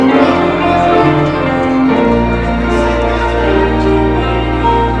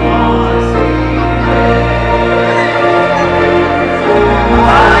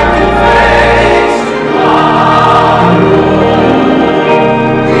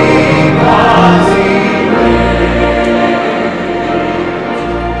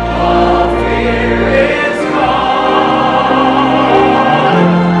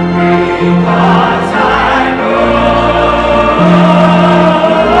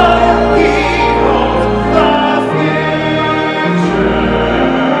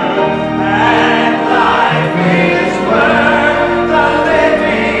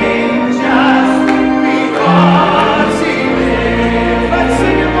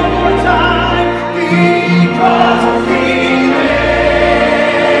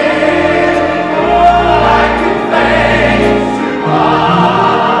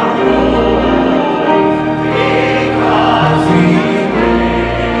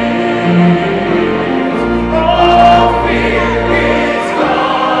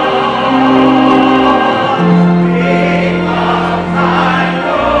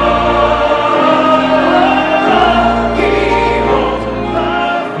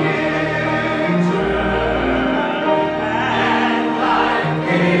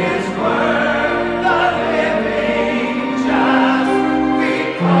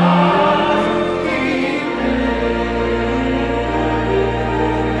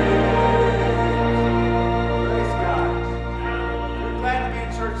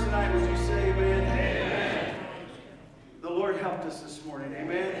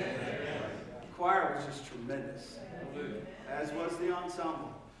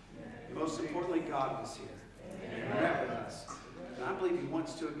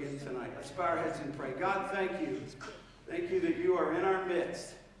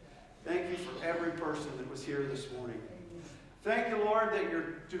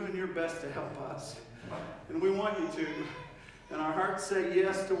Doing your best to help us. And we want you to. And our hearts say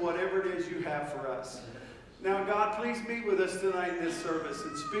yes to whatever it is you have for us. Now, God, please meet with us tonight in this service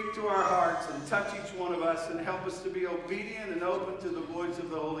and speak to our hearts and touch each one of us and help us to be obedient and open to the voice of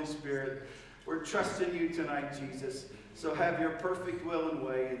the Holy Spirit. We're trusting you tonight, Jesus. So have your perfect will and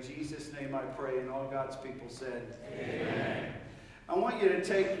way. In Jesus' name I pray. And all God's people said, Amen. I want you to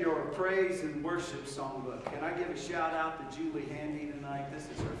take your praise and worship songbook. Can I give a shout out to Julie Handy tonight? This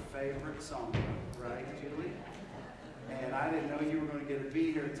is her favorite songbook, right, Julie? And I didn't know you were going to get to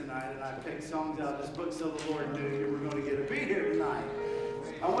be here tonight, and I picked songs out of this book so the Lord knew you were going to get to be here tonight.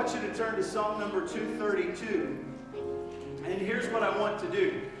 I want you to turn to Psalm number 232. And here's what I want to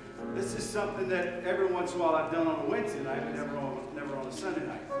do. This is something that every once in a while I've done on a Wednesday night, but never on a Sunday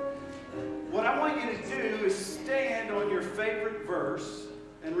night. What I want you to do is stand on your favorite verse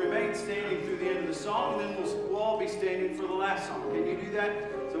and remain standing through the end of the song, and then we'll all be standing for the last song. Can you do that?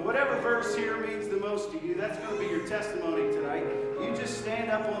 So whatever verse here means the most to you, that's going to be your testimony tonight. You just stand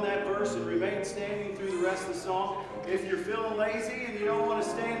up on that verse and remain standing through the rest of the song. If you're feeling lazy and you don't want to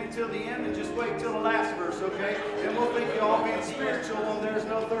stand until the end, then just wait till the last verse, okay? And we'll think you all being spiritual and there's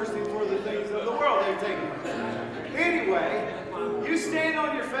no thirsting for the things of the world they've taken. Anyway, you stand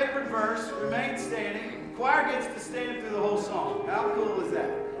on your favorite verse, remain standing. The choir gets to stand through the whole song. How cool is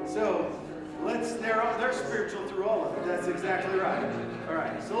that? So they're spiritual through all of it. That's exactly right. All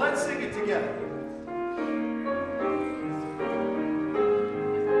right, so let's sing it together.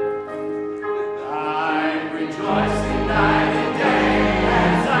 I'm rejoicing night and day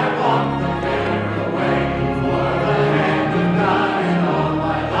as I walk the narrow way. For the hand of God in all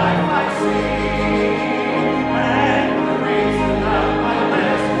my life I see. And the reason of my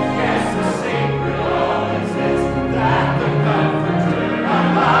bliss, yes, the secret all is this, that the Comforter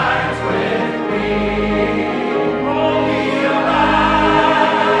abides with me. Oh, he abides,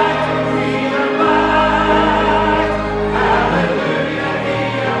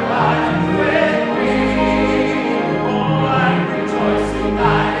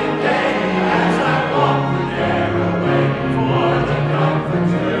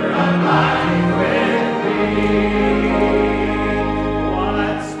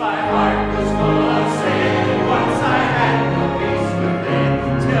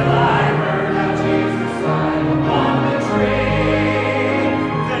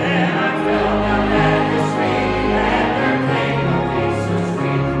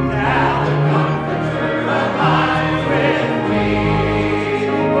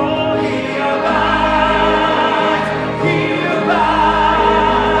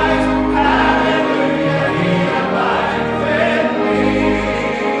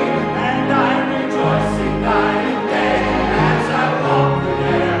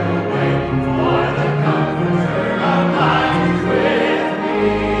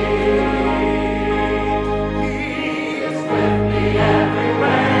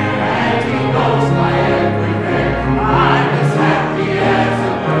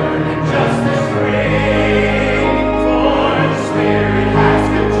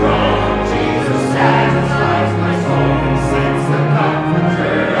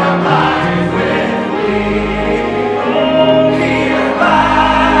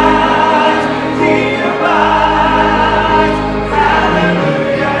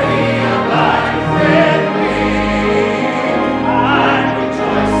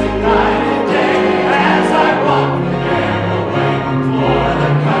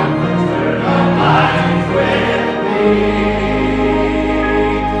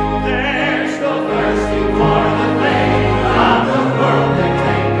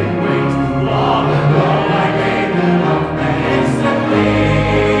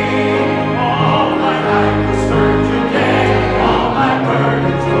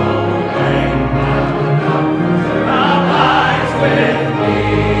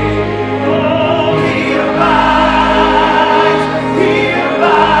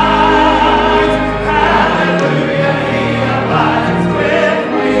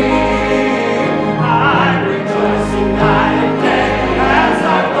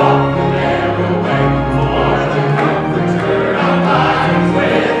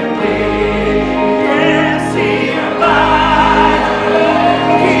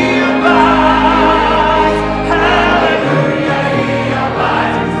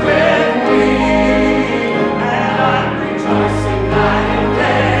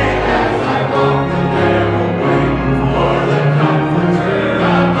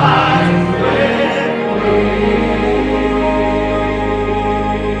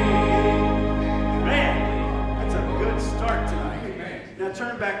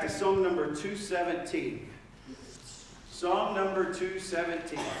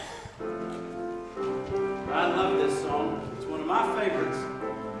 I love this song. It's one of my favorites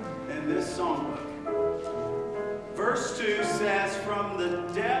in this songbook. Verse 2 says, from the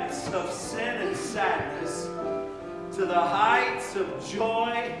depths of sin and sadness to the heights of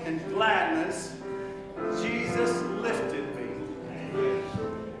joy and gladness, Jesus lifted me.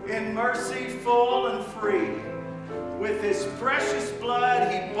 In mercy full and free, with his precious blood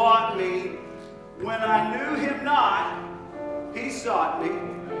he bought me. When I knew him not, he sought me.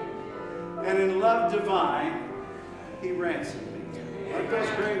 And in love divine, he ransomed me. Aren't those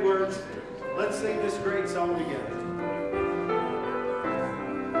great words? Let's sing this great song together.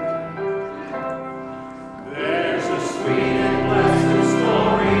 There's a sweet and blessed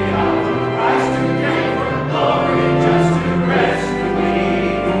story of the Christ who came from glory just to rescue me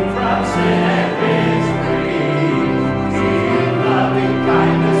from sin and misery. He in loving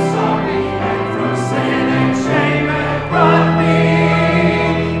kindness sought me, and from sin and shame had brought me.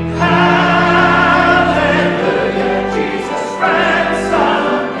 Hallelujah, Jesus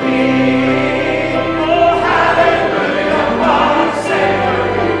ransomed me. Oh, hallelujah.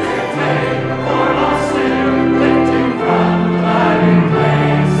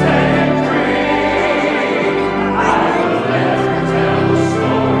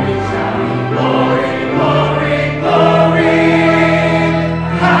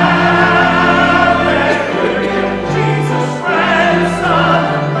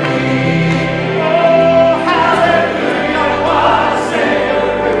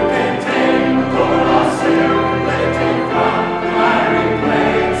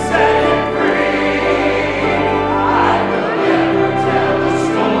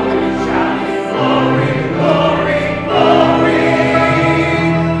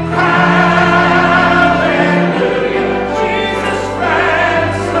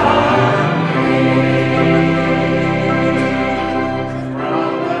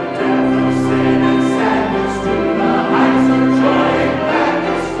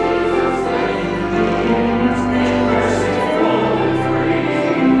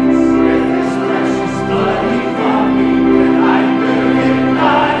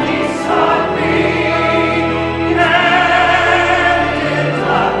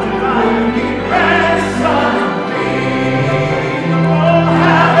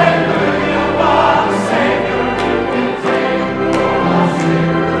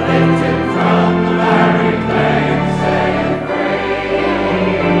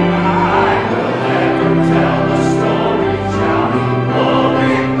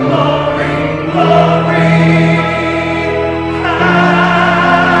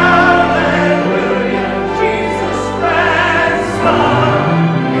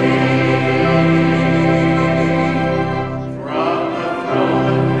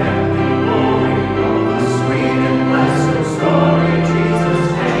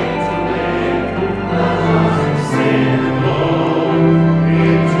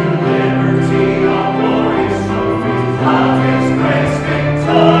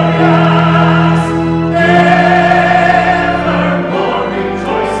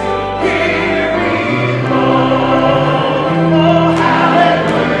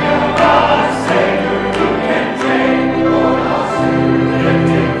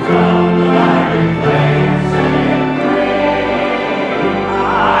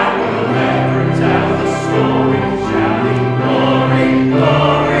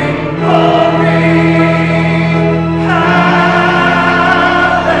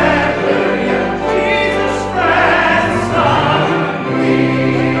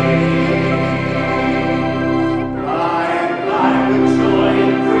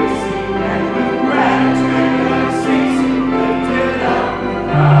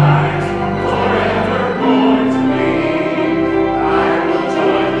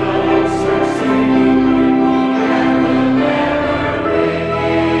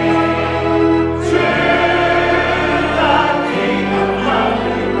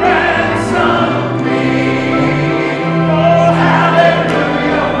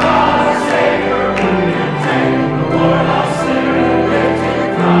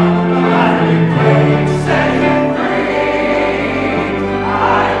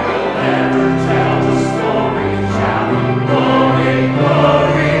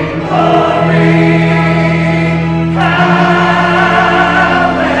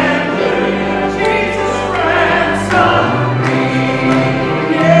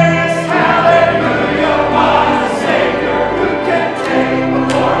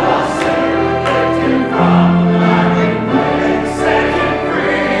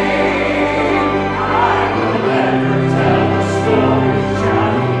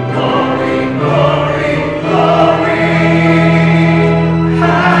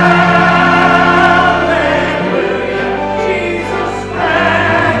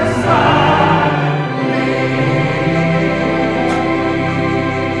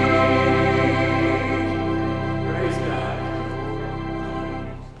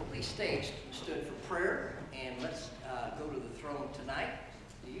 Okay, stood for prayer, and let's go to the throne tonight.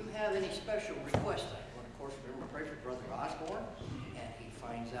 Do you have any special requests? I want to, of course, remember to pray for Brother Osborne, and he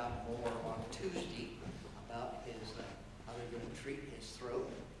finds out more on Tuesday about his how they're going to treat his throat.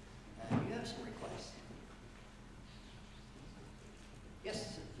 You have some requests.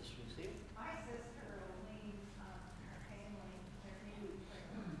 Yes, this one's here. My sister Elaine, her family, they're needing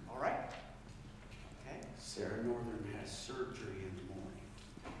prayer. All right. Okay. Sarah Northern has surgery in the morning.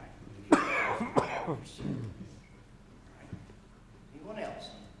 All right. Anyone else?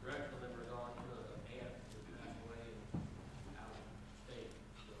 Rex remembers on to an aunt who passed away out of state.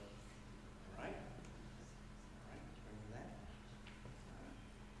 So. All right. All right. Remember that.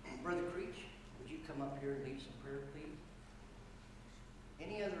 Brother Creech, would you come up here and lead some prayer, please?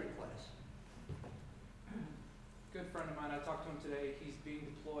 Any other requests? Good friend of mine, I talked to him today. He's being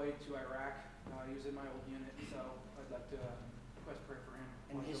deployed to Iraq. He was in my old unit, so I'd like to request prayer for him.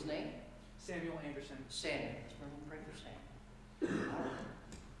 And his name? Samuel Anderson. Samuel. Let's remember to pray for Samuel. All right.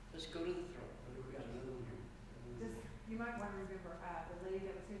 Let's go to the throne. We got another one here. You might want to remember the lady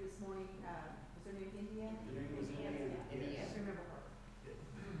that was here this morning, was her name India? Indiana. Just remember her.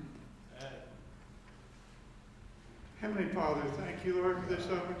 Heavenly Father, thank you, Lord, for this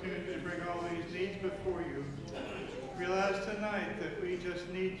opportunity to bring all these needs before you. Realize tonight that we just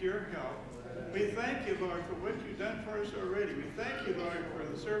need your help. We thank you, Lord, for what you've done for us already. We thank you, Lord, for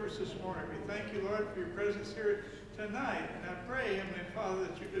the service this morning. We thank you, Lord, for your presence here tonight. And I pray, Heavenly Father,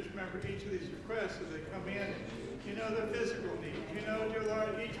 that you just remember each of these requests as they come in. You know the physical needs. You know, dear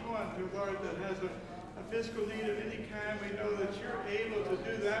Lord, each one, dear Lord, that has a physical need of any kind. We know that you're able to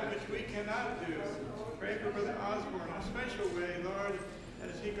do that which we cannot do. Pray for Brother Osborne in a special way, Lord,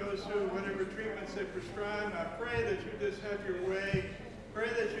 as he goes through whatever treatments they prescribe. And I pray that you just have your way. Pray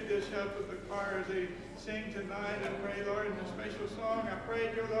that you just help with the choir as they sing tonight. I pray, Lord, in a special song. I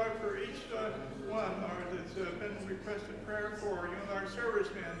pray, dear Lord, for each one, Lord, that's been requested prayer for. You know, our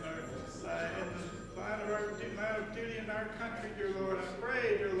servicemen, Lord, in the line of duty in our country, dear Lord. I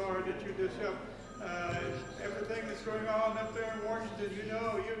pray, dear Lord, that you just help everything that's going on up there in Washington. You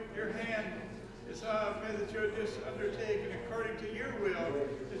know, your hand is up. Pray that you'll just undertake and according to your will,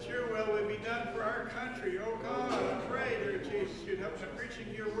 that your will would be done for our country. Oh God, I pray, dear Jesus, you'd help me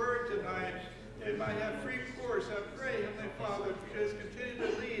preaching your word tonight. It might have free course. I pray, Heavenly Father, you just continue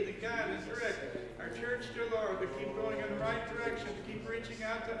to lead and guide and direct our church, dear Lord, to keep going in the right direction, to keep reaching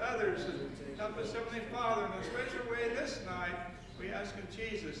out to others. And help us, Heavenly Father, in a special way this night. We ask in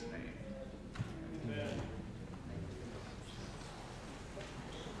Jesus' name. Amen.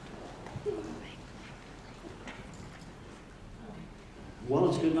 Well,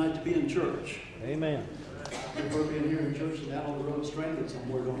 it's a good night to be in church. Amen. You prefer being here in church and out on the road stranded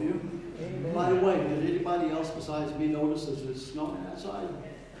somewhere, don't you? Amen. By the way, did anybody else besides me notice that it's snowing outside?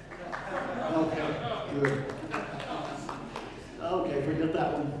 Okay, good. Okay, forget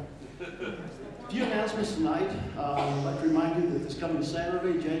that one. A few announcements tonight. I'd like to remind you that this coming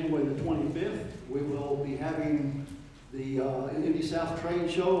Saturday, January the 25th, we will be having the Indy South Train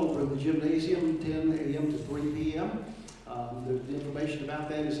Show over in the gymnasium, 10 a.m. to 3 p.m. The information about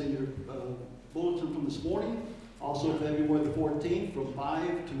that is in your bulletin from this morning. Also, February the 14th, from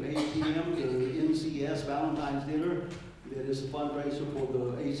 5 to 8 p.m. to the NCS Valentine's Dinner. It is a fundraiser for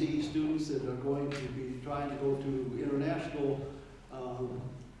the ACE students that are going to be trying to go to international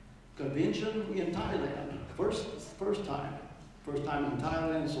convention in Thailand. First time in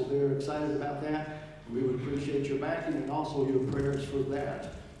Thailand, so they're excited about that. We would appreciate your backing and also your prayers for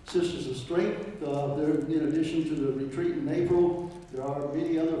that. Sisters of Strength, they're in addition to the retreat in April, there are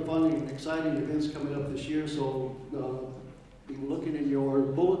many other fun and exciting events coming up this year, so be looking in your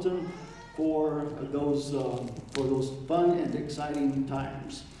bulletin for those fun and exciting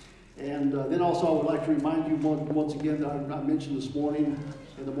times. And then also I would like to remind you once again that I mentioned this morning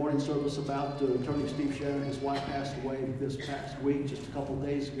in the morning service about Attorney Steve Sharon. His wife passed away this past week, just a couple of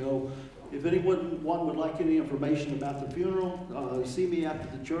days ago. If anyone would like any information about the funeral, see me after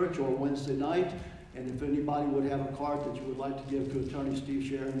the church or Wednesday night. And if anybody would have a card that you would like to give to Attorney Steve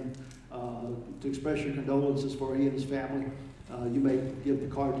Sharon to express your condolences for he and his family, you may give the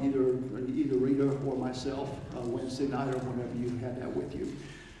card either Rita or myself Wednesday night or whenever you have that with you.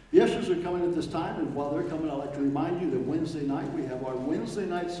 The ushers are coming at this time, and while they're coming, I'd like to remind you that Wednesday night we have our Wednesday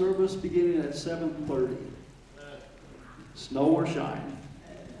night service beginning at 7:30. Snow or shine,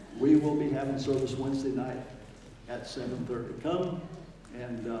 we will be having service Wednesday night at 7:30. Come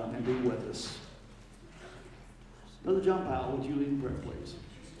and be with us. Brother John Powell, would you lead in prayer, please?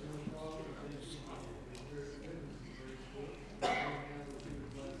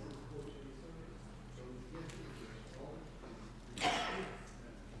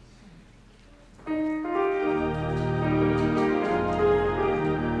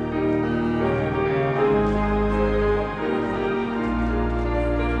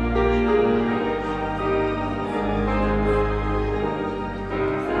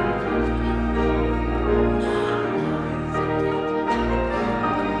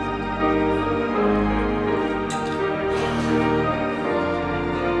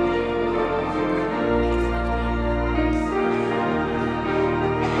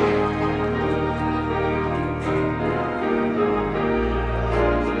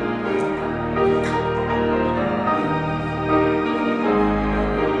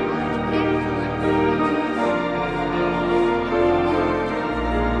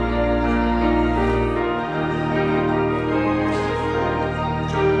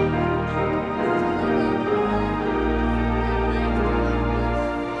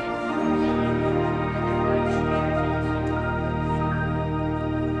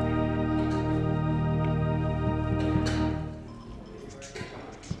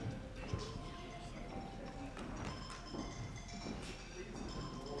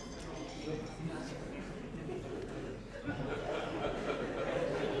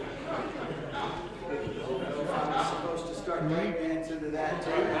 that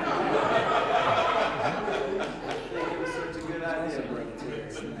too. I think it was such a good idea to bring it to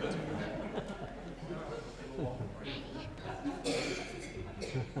us.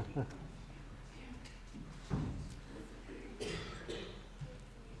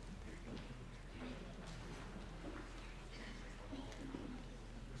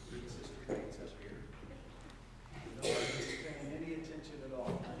 Nobody's paying any attention at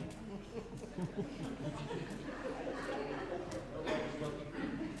all. Nobody's looking.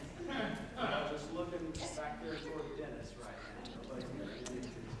 I'm just looking back there toward Dennis right now. Nobody's paying any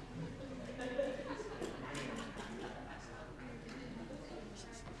attention.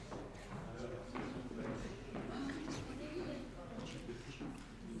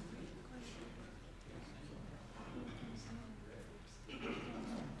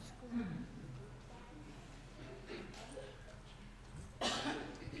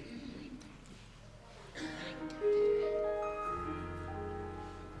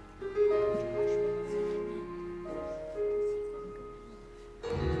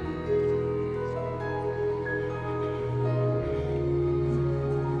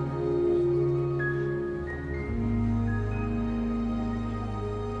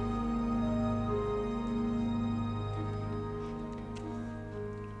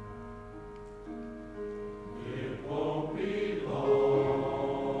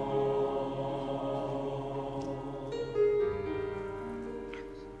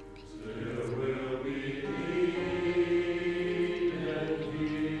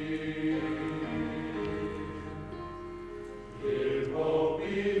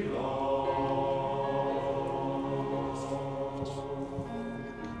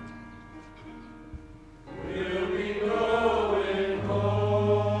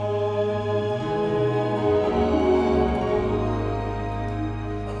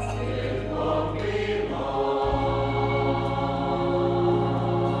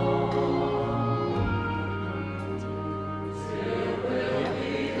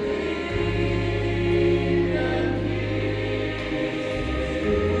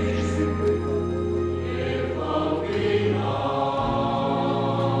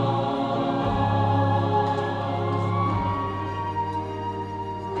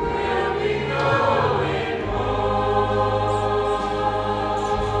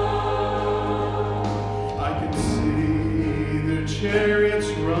 Chariots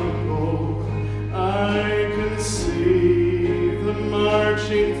rumble, I can see the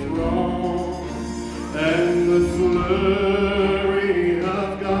marching throng, and the flurry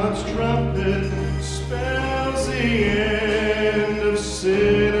of God's trumpet spells the end of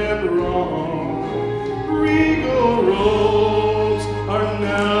sin and wrong. Regal robes are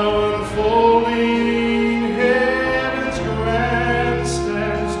now unfolding, heaven's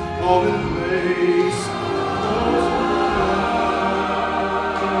grandstands all in place.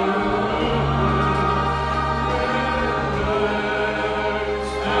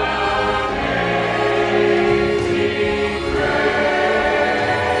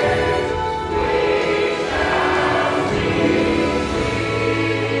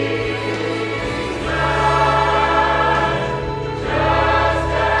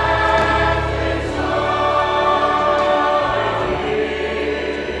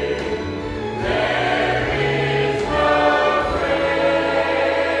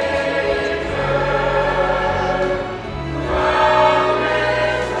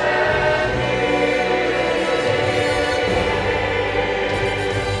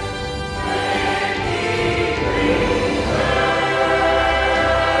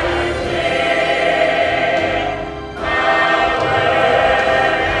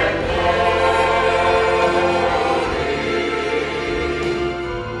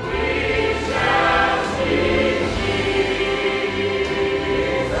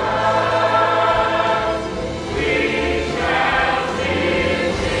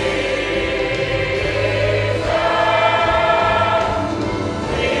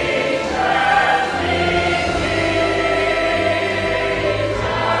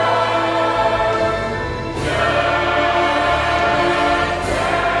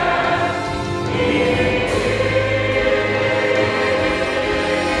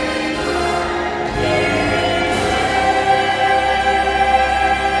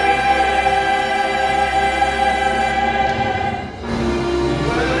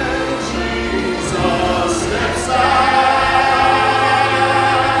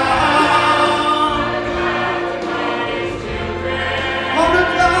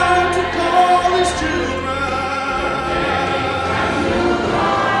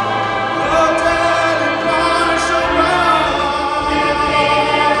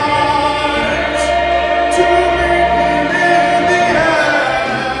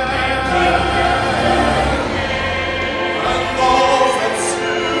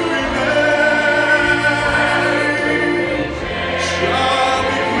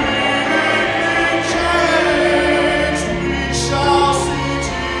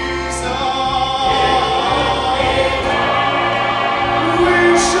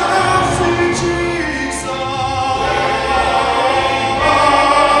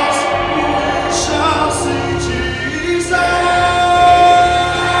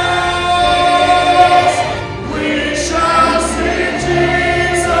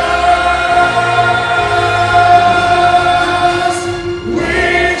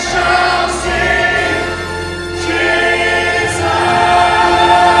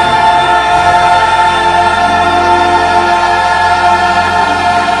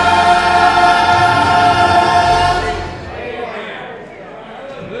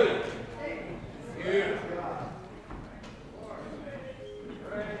 Brother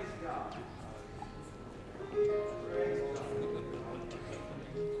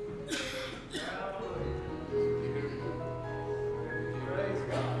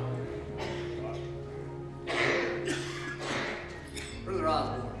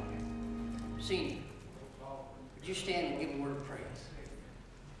Osborne, Senior, would you stand and give a word of praise?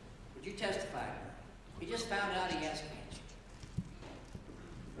 Would you testify? He just found out he has cancer.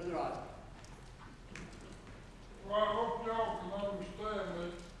 Brother Osborne. Well, I hope y'all can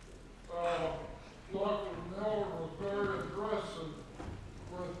understand that Dr. Miller was very aggressive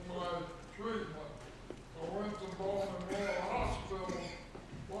with my treatment. I went to Bowling Memorial Hospital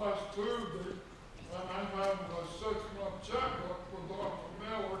last Tuesday, and I'm having a 6-month checkup with Dr.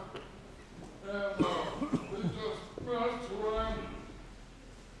 Miller, and he just messed around,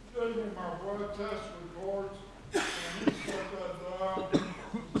 gave me my blood test reports, and he set that down,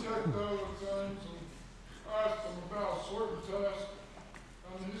 checked other things, and asked him about a certain test,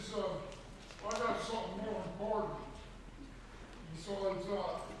 and he said, I got something more important. Besides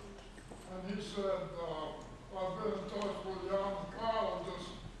that. And he said, I've been in touch with the oncologist,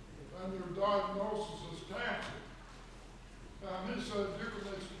 and your diagnosis is cancer. And he said, you can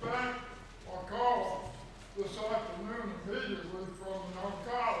expect a call this afternoon immediately from an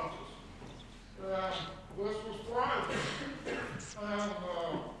oncologist. And this was Friday. And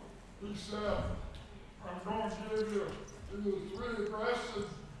he said, I'm going to give you either 3 aggressive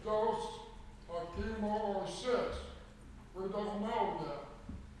doses of chemo or 6. We don't know yet.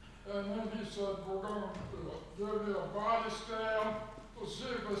 And then he said, we're going to give you a body scan to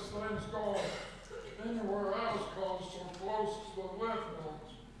see if this thing's going anywhere else because it's so close to the lymph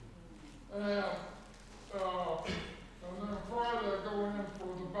nodes. And then Friday I go in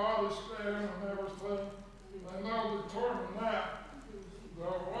for the body scan and everything, and they'll determine that. The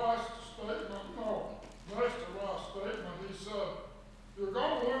last statement, next to last statement, he said, you're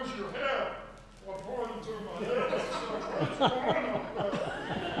going to lose your head. I pointed to my head. I said, what's going on there?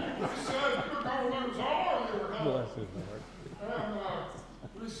 He said, you're going to lose all of your head.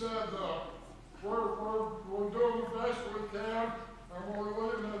 And he said, we're doing the best we can, and we're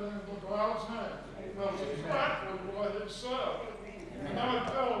leaving it in God's hands. That's exactly what he said. And I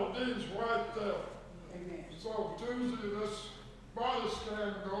tell the dean's right there. So Tuesday, this body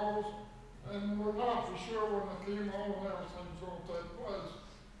scan goes, and we're not for sure when the chemo and everything's going to take place.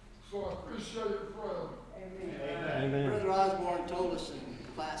 So I appreciate your prayer. Amen. Brother Osborne told us in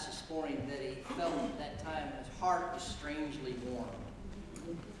class this morning that he felt at that time his heart was strangely warm.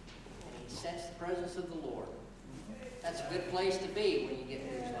 And he sensed the presence of the Lord. That's a good place to be when you get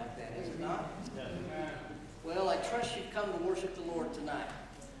news like that, is it not? Well, I trust you've come to worship the Lord tonight.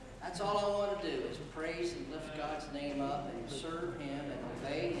 That's all I want to do is praise and lift God's name up and serve Him and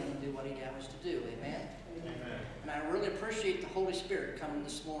obey Him and do what He'd have us to do. Amen? Amen. And I really appreciate the Holy Spirit coming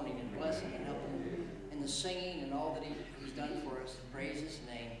this morning and blessing and helping in the singing and all that He's done for us to praise His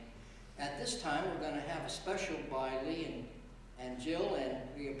name. At this time, we're going to have a special by Lee and Jill, and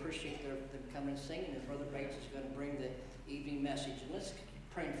we appreciate them coming and singing. And Brother Bates is going to bring the evening message. And let's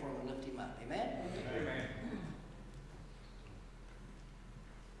pray for him and lift him up. Amen? Amen.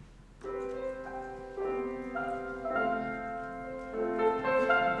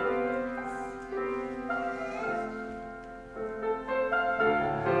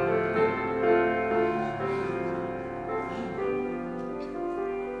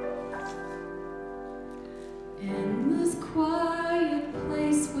 In this quiet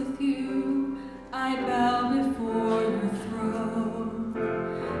place with you, I bow before your throne.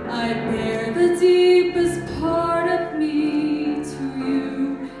 I bear the deepest part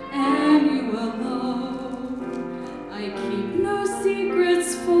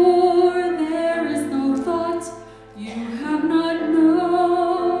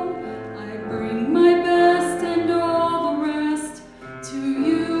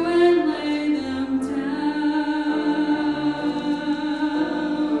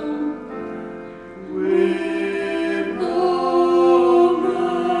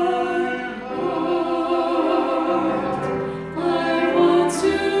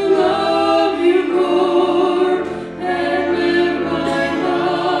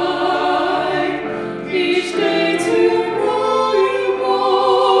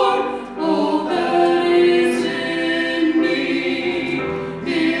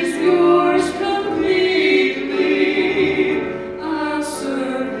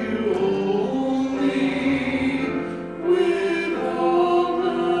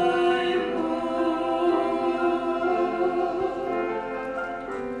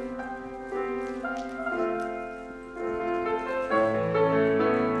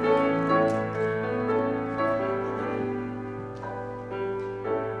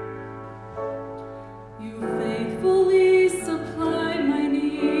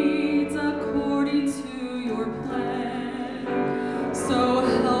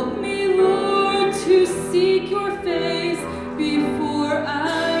seek your face before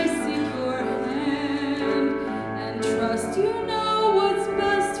I seek your hand, and trust you know what's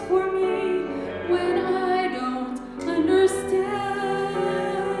best for me when I don't understand.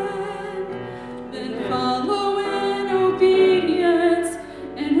 Then follow in obedience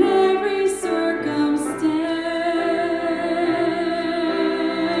in every circumstance.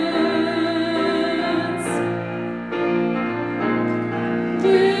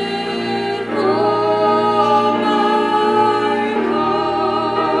 With all my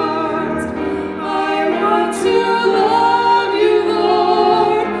heart, I want to love you,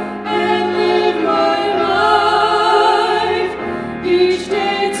 Lord, and live my life each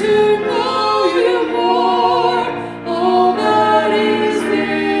day to know you more. All that is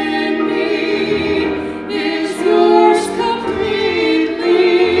in me is yours completely.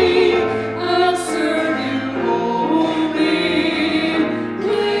 I'll serve you only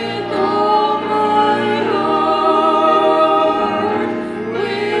with all my heart,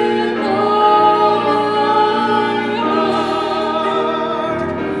 with all my heart.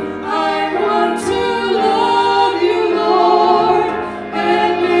 I want to love you, Lord,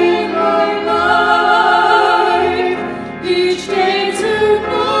 and live my life each day to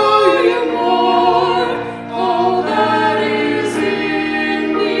know you more. All that is in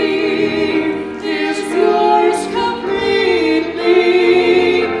me is yours completely.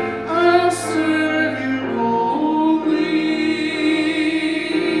 I'll serve you only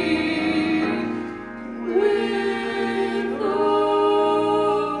with all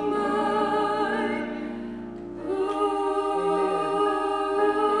my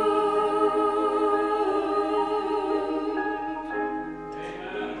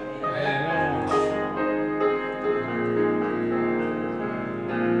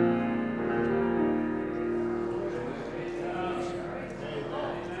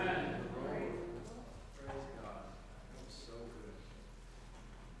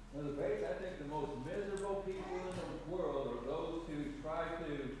Brother Bates, I think the most miserable people in the world are those who try to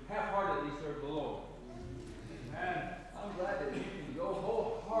half-heartedly serve the Lord. And I'm glad that you can go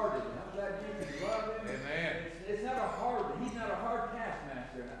wholehearted. I'm glad you can love Him. Amen. It's not a hard, He's not a hard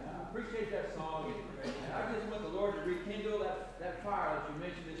taskmaster. And I appreciate that song. And I just want the Lord to rekindle that fire that you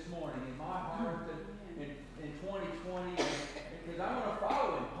mentioned this morning in my heart in 2020. Because I want to follow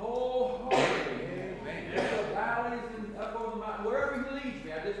Him wholeheartedly. Amen. The valleys and up over the mountain, wherever He leads me,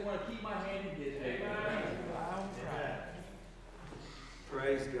 I just want to keep my hand in His hand.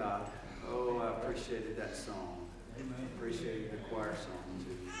 Praise God. Oh, I appreciated that song. Appreciated the choir song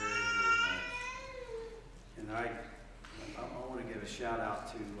too, very, very much. And I want to give a shout out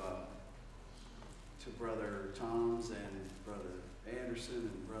to Brother Toms and Brother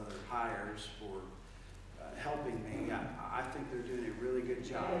Anderson and Brother Hires for helping me. I think they're doing a really good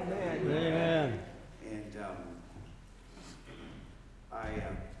job. Amen. And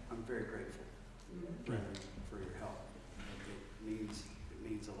I'm very grateful, brethren, for your help. It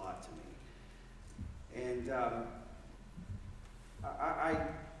means a lot to me. And I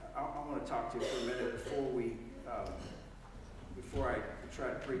want to talk to you for a minute before I try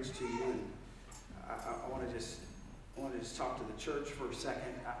to preach to you. And I want to just talk to the church for a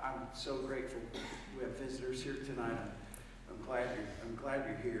second. I'm so grateful we have visitors here tonight. I'm glad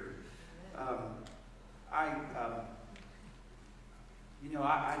you're here. I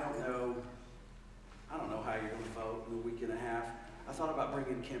don't know how you're going to vote in a week and a half. I thought about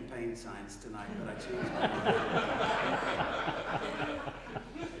bringing campaign signs tonight, but I changed my mind.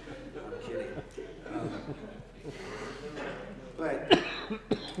 I'm kidding. But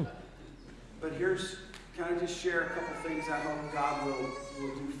can I just share a couple things I hope God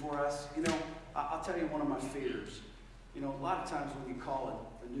will do for us? You know, I'll tell you one of my fears. You know, a lot of times when you call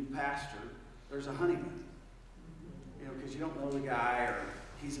a new pastor, there's a honeymoon. You know, because you don't know the guy or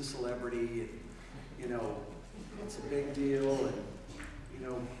he's a celebrity and, you know, it's a big deal. And, you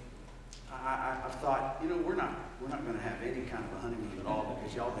know, I've thought, you know, we're not going to have any kind of a honeymoon at all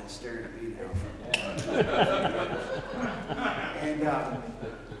because y'all been staring at me now.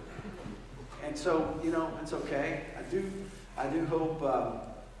 And so, you know, it's okay. I do hope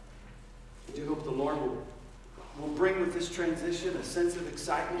the Lord will bring with this transition a sense of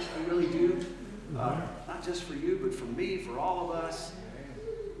excitement. I really do. Not just for you, but for me, for all of us.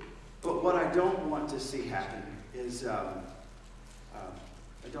 But what I don't want to see happen is I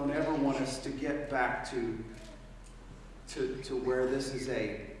don't ever want us to get back to where this is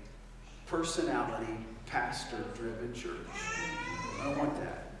a personality, pastor-driven church. I don't want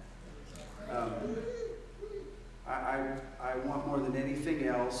that. I want more than anything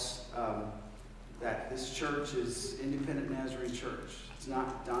else that this church is Independent Nazarene Church. It's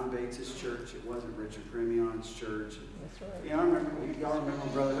not Don Bates' church. It wasn't Richard Gremion's church. That's right. Y'all remember when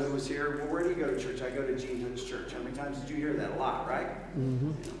Brother Hood was here? Well, where do you go to church? I go to Gene Hood's church. How many times did you hear that? A lot, right?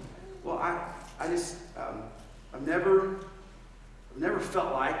 Mm-hmm. Well, I've never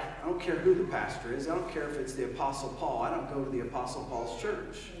felt like, I don't care who the pastor is. I don't care if it's the Apostle Paul. I don't go to the Apostle Paul's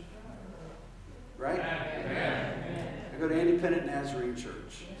church. Right? I go to Independent Nazarene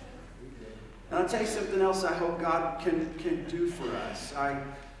Church. And I'll tell you something else I hope God can do for us. I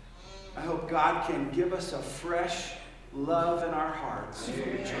hope God can give us a fresh love in our hearts for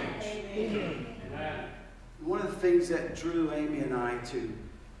the church. One of the things that drew Amy and I to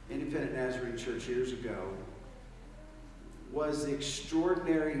Independent Nazarene Church years ago was the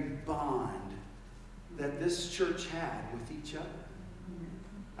extraordinary bond that this church had with each other.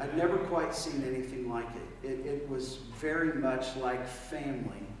 I'd never quite seen anything like it. It was very much like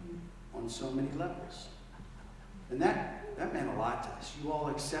family on so many levels. And that meant a lot to us. You all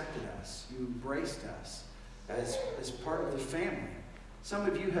accepted us. You embraced us as part of the family. Some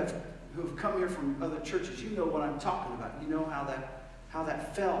of you who have come here from other churches, you know what I'm talking about. You know how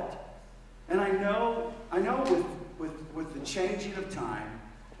that felt. And I know with the changing of time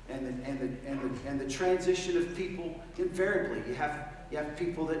and the transition of people, invariably you have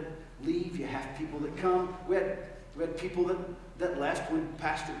people that leave, you have people that come. We had people that left when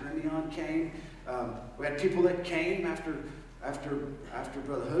Pastor Gremion came. We had people that came after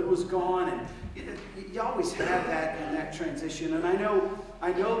Brother Hood was gone, and you always have that in that transition. And I know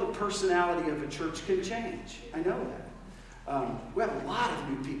the personality of a church can change. I know that. We have a lot of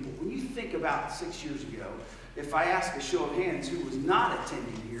new people. When you think about 6 years ago, if I ask a show of hands who was not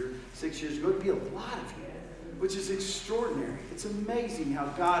attending here 6 years ago, it'd be a lot of you, which is extraordinary. It's amazing how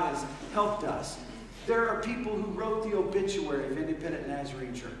God has helped us. There are people who wrote the obituary of Independent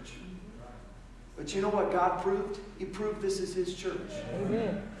Nazarene Church. But you know what God proved? He proved this is His church.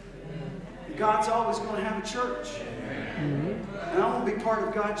 Amen. God's always going to have a church. Mm-hmm. And I want to be part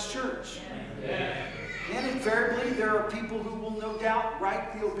of God's church. And invariably, there are people who will no doubt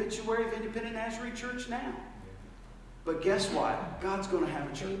write the obituary of Independent Nazarene Church now. But guess what? God's going to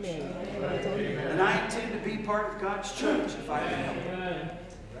have a church. Amen. And I intend to be part of God's church if I can help it.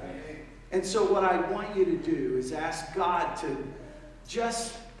 And so what I want you to do is ask God to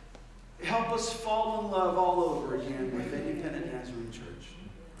just help us fall in love all over again with Independent Nazarene Church.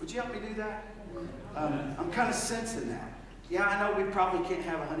 Would you help me do that? I'm kind of sensing that. Yeah, I know we probably can't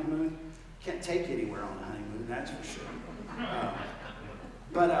have a honeymoon. Can't take you anywhere on a honeymoon, that's for sure.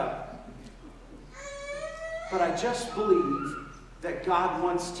 But I just believe that God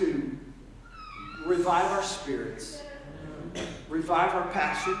wants to revive our spirits, revive our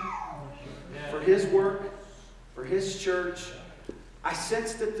passion for His work, for His church. I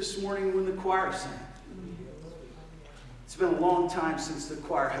sensed it this morning when the choir sang. It's been a long time since the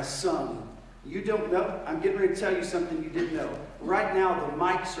choir has sung. You don't know? I'm getting ready to tell you something you didn't know. Right now, the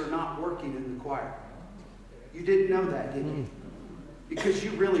mics are not working in the choir. You didn't know that, did you? Because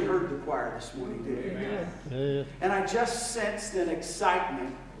you really heard the choir this morning, didn't you? And I just sensed an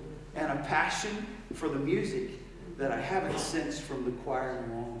excitement and a passion for the music that I haven't sensed from the choir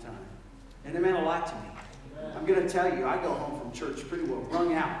in a long time. And it meant a lot to me. I'm going to tell you, I go home from church pretty well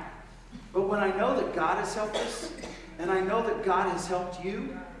wrung out. But when I know that God has helped us, and I know that God has helped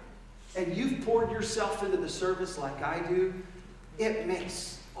you, and you've poured yourself into the service like I do, it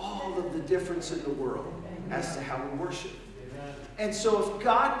makes all of the difference in the world as to how we worship. And so if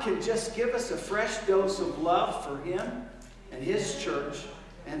God can just give us a fresh dose of love for Him and His church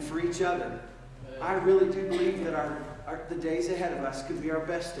and for each other, I really do believe that the days ahead of us can be our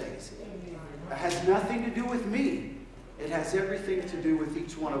best days. It has nothing to do with me. It has everything to do with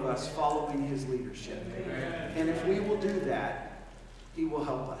each one of us following His leadership. And if we will do that, He will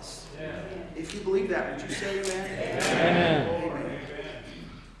help us. If you believe that, would you say amen? Amen. Amen.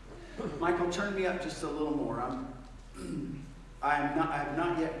 Michael, turn me up just a little more. I have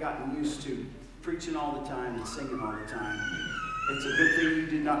not yet gotten used to preaching all the time and singing all the time. It's a good thing you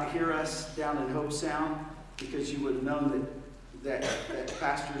did not hear us down in Hope Sound, because you would have known that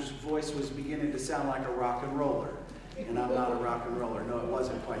pastor's voice was beginning to sound like a rock and roller. And I'm not a rock and roller. No, it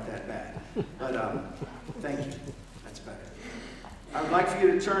wasn't quite that bad. But thank you. That's better. I would like for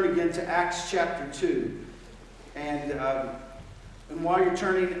you to turn again to Acts chapter 2. And while you're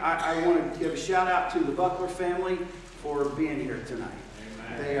turning, I want to give a shout out to the Buckler family for being here tonight.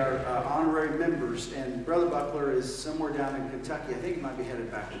 Amen. They are honorary members, and Brother Buckler is somewhere down in Kentucky. I think he might be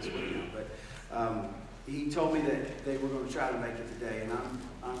headed back this way now, but he told me that they were going to try to make it today, and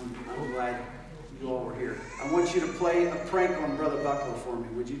I'm glad you all were here. I want you to play a prank on Brother Buckler for me.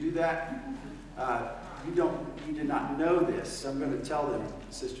 Would you do that? you did not know this. I'm going to tell them,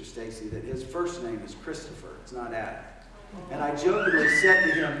 Sister Stacy, that his first name is Christopher. It's not Adam. And I jokingly said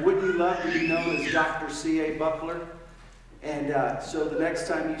to him, wouldn't you love to be known as Dr. C.A. Buckler? And so the next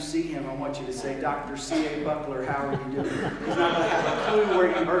time you see him, I want you to say, Dr. C.A. Buckler, how are you doing? He's not going to have a clue where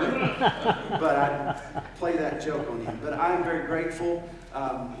you heard it. But I play that joke on him. But I am very grateful.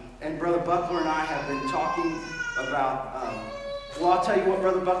 And Brother Buckler and I have been talking about, well, I'll tell you what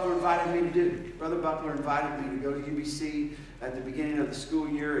Brother Buckler invited me to do. Brother Buckler invited me to go to UBC at the beginning of the school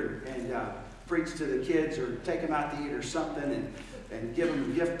year and preach to the kids or take them out to eat or something and give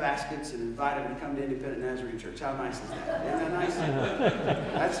them gift baskets and invite them to come to Independent Nazarene Church. How nice is that? Isn't that nice?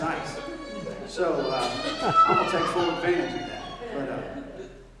 That's nice. So I'm going to take full advantage of that. But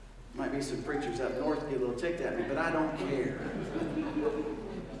might be some preachers up north get a little ticked at me, but I don't care.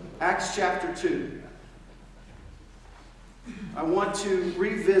 Acts chapter 2. I want to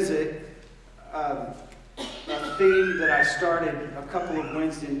revisit a theme that I started a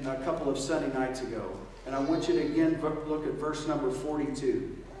couple of Sunday nights ago. And I want you to again look at verse number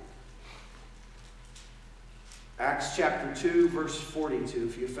 42. Acts chapter 2, verse 42.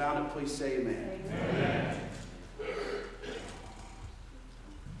 If you found it, please say amen. Amen.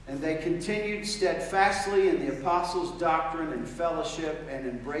 And they continued steadfastly in the apostles' doctrine and fellowship and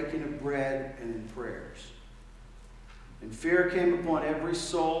in breaking of bread and in prayers. And fear came upon every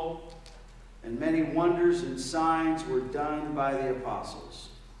soul, and many wonders and signs were done by the apostles.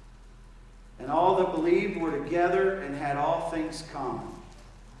 And all that believed were together and had all things common,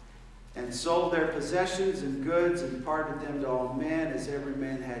 and sold their possessions and goods and parted them to all men as every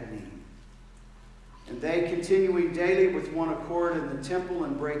man had need. And they, continuing daily with one accord in the temple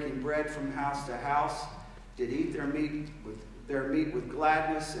and breaking bread from house to house, did eat their meat with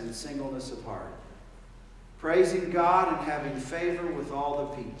gladness and singleness of heart, praising God and having favor with all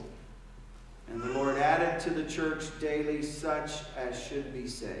the people. And the Lord added to the church daily such as should be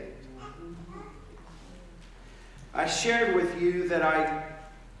saved. I shared with you that I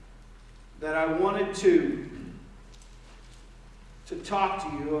wanted to talk to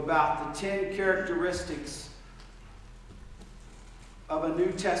you about the 10 characteristics of a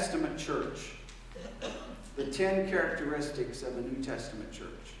New Testament church. The 10 characteristics of a New Testament church.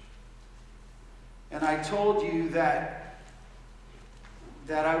 And I told you that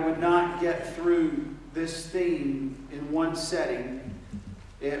I would not get through this theme in one setting.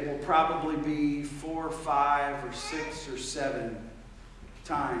 It will probably be 4 or 5 or 6 or 7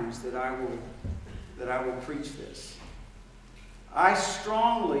 times that I will preach this. I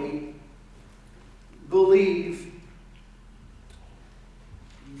strongly believe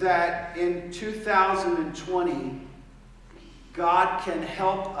that in 2020, God can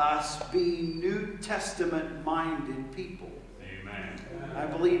help us be New Testament-minded people. Amen. I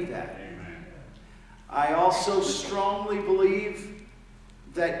believe that. Amen. I also strongly believe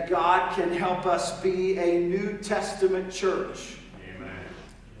that God can help us be a New Testament church. Amen.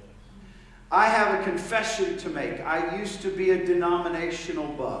 I have a confession to make. I used to be a denominational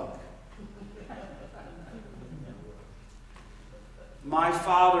bug. My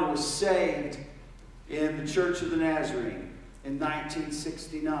father was saved in the Church of the Nazarene in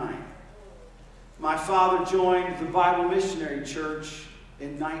 1969. My father joined the Bible Missionary Church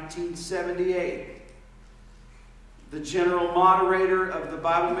in 1978. The general moderator of the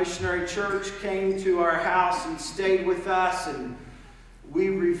Bible Missionary Church came to our house and stayed with us, and we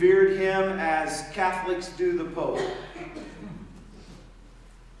revered him as Catholics do the Pope.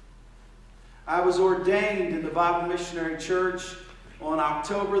 I was ordained in the Bible Missionary Church on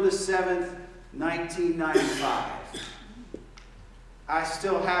October the 7th, 1995. I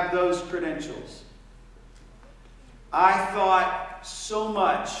still have those credentials. I thought so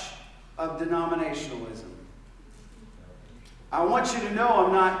much of denominationalism. I want you to know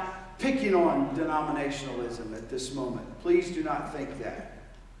I'm not picking on denominationalism at this moment. Please do not think that.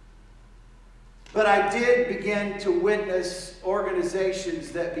 But I did begin to witness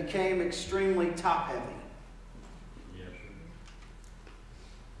organizations that became extremely top-heavy.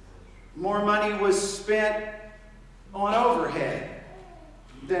 More money was spent on overhead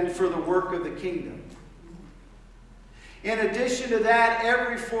than for the work of the kingdom. In addition to that,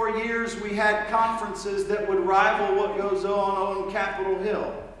 every 4 years we had conferences that would rival what goes on Capitol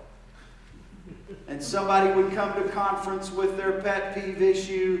Hill. And somebody would come to conference with their pet peeve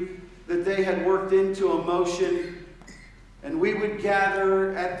issue that they had worked into a motion, and we would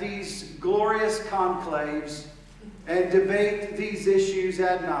gather at these glorious conclaves and debate these issues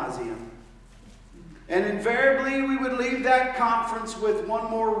ad nauseum. And invariably we would leave that conference with one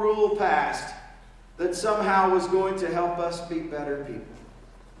more rule passed that somehow was going to help us be better people.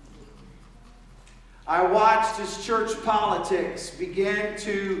 I watched as church politics began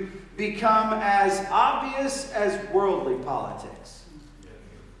to become as obvious as worldly politics.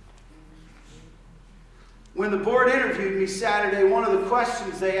 When the board interviewed me Saturday, one of the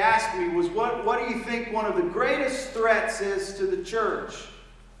questions they asked me was, what do you think one of the greatest threats is to the church?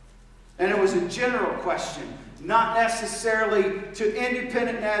 And it was a general question, not necessarily to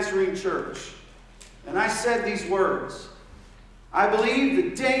Independent Nazarene Church. And I said these words: I believe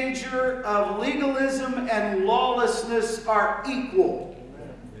the danger of legalism and lawlessness are equal.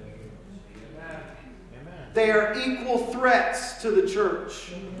 They are equal threats to the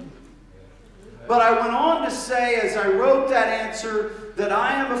church. But I went on to say, as I wrote that answer, that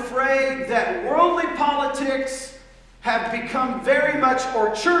I am afraid that worldly politics have become very much,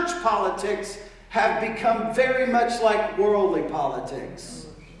 or church politics have become very much like worldly politics.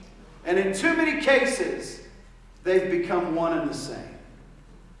 And in too many cases, they've become one and the same.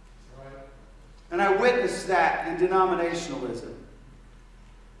 And I witnessed that in denominationalism.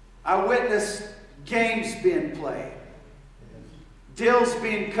 I witnessed games being played, deals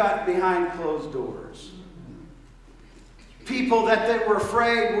being cut behind closed doors. People that they were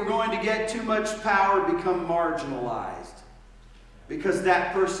afraid were going to get too much power become marginalized because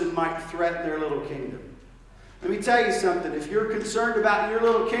that person might threaten their little kingdom. Let me tell you something. If you're concerned about your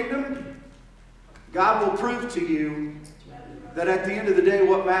little kingdom, God will prove to you that at the end of the day,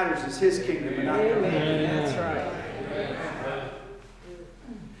 what matters is His kingdom and not your kingdom. That's right.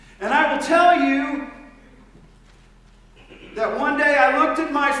 And I will tell you that one day I looked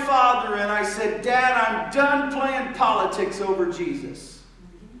at my father and I said, Dad, I'm done playing politics over Jesus.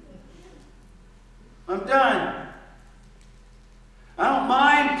 I'm done. I don't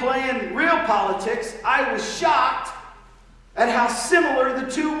mind playing real politics. I was shocked at how similar the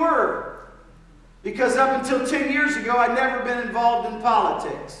two were. Because up until 10 years ago, I'd never been involved in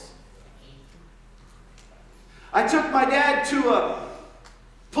politics. I took my dad to a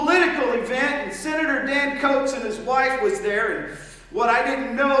political event, and Senator Dan Coates and his wife was there. And what I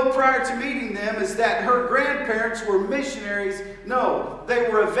didn't know prior to meeting them is that her grandparents were missionaries. No, they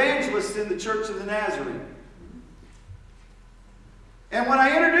were evangelists in the Church of the Nazarene. And when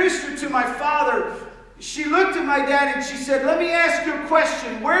I introduced her to my father, she looked at my dad and she said, let me ask you a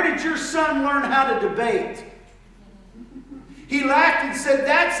question. Where did your son learn how to debate? He laughed and said,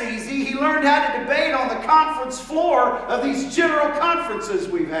 that's easy. He learned how to debate on the conference floor of these general conferences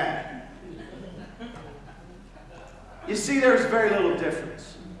we've had. You see, there's very little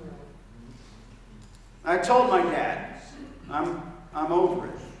difference. I told my dad, I'm over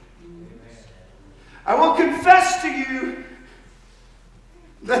it. I will confess to you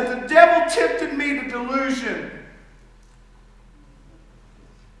that the devil tempted me to delusion.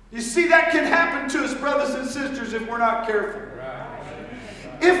 You see, that can happen to us, brothers and sisters, if we're not careful.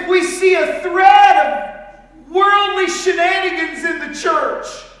 If we see a thread of worldly shenanigans in the church,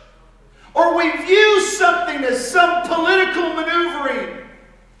 or we view something as some political maneuvering,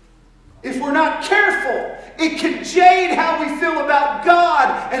 if we're not careful, it can jade how we feel about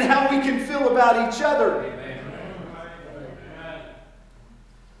God and how we can feel about each other.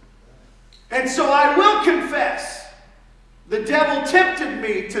 And so I will confess, the devil tempted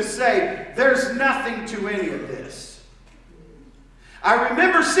me to say, there's nothing to any of this. I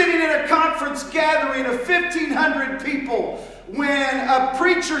remember sitting in a conference gathering of 1,500 people when a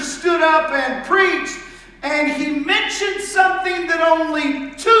preacher stood up and preached, and he mentioned something that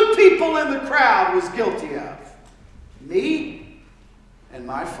only 2 people in the crowd was guilty of. Me and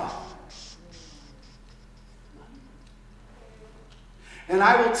my father. And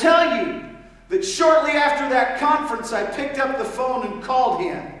I will tell you that shortly after that conference, I picked up the phone and called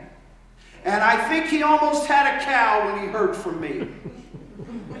him. And I think he almost had a cow when he heard from me.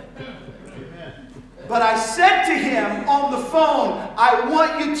 But I said to him on the phone, I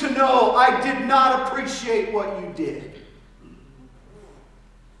want you to know I did not appreciate what you did.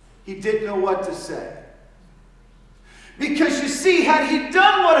 He didn't know what to say. Because you see, had he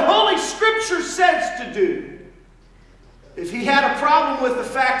done what Holy Scripture says to do, if he had a problem with the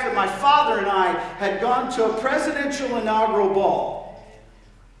fact that my father and I had gone to a presidential inaugural ball,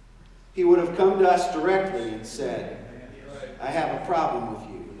 he would have come to us directly and said, I have a problem with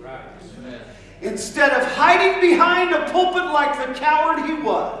you. Instead of hiding behind a pulpit like the coward he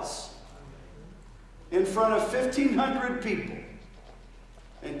was, in front of 1,500 people,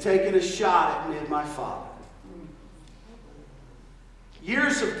 and taking a shot at me and my father.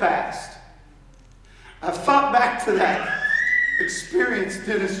 Years have passed. I've thought back to that experience,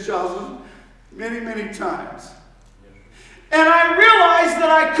 Dennis Joslin, many, many times. And I realized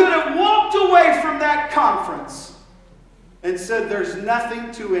that I could have walked away from that conference and said, there's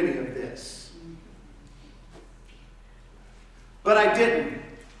nothing to any of this. But I didn't.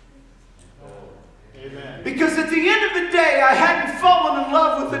 Amen. Because at the end of the day, I hadn't fallen in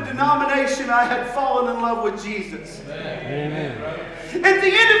love with the denomination. I had fallen in love with Jesus. Amen. At the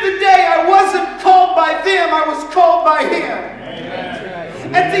end of the day, I wasn't called by them. I was called by Him.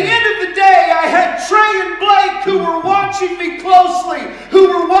 At the end of the day, I had Trey and Blake who were watching me closely, who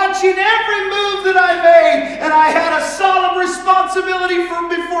were watching every move that I made, and I had a solemn responsibility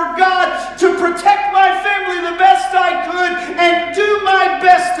before God to protect my family the best I could and do my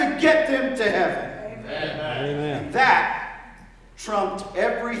best to get them to heaven. Amen. And that trumped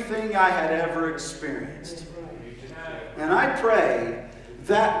everything I had ever experienced. And I pray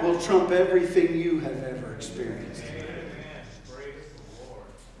that will trump everything you have ever experienced.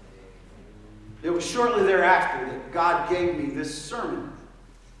 It was shortly thereafter that God gave me this sermon.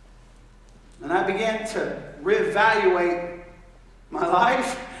 And I began to reevaluate my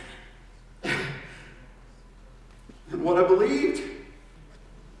life and what I believed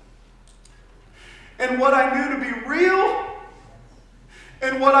and what I knew to be real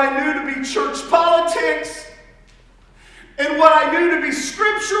and what I knew to be church politics and what I knew to be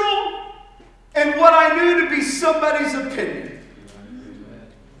scriptural and what I knew to be somebody's opinion.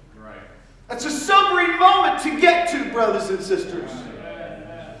 That's a sobering moment to get to, brothers and sisters.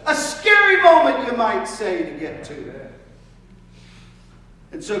 A scary moment, you might say, to get to.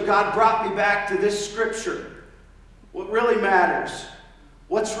 And so God brought me back to this scripture. What really matters.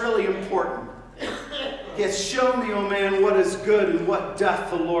 What's really important. He has shown thee, O man, what is good and what doth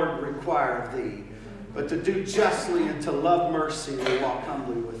the Lord require of thee. But to do justly and to love mercy and to walk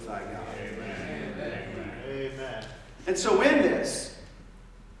humbly with thy God. Amen. And so in this,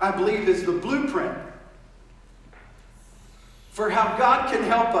 I believe is the blueprint for how God can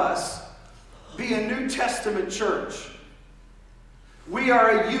help us be a New Testament church. We are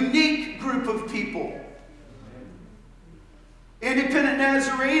a unique group of people. Independent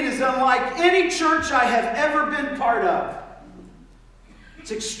Nazarene is unlike any church I have ever been part of. It's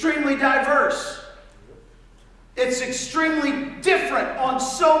extremely diverse. It's extremely different on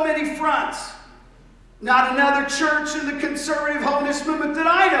so many fronts. Not another church in the conservative holiness movement that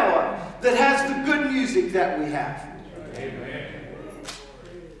I know of that has the good music that we have. Amen.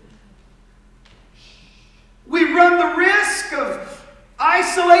 We run the risk of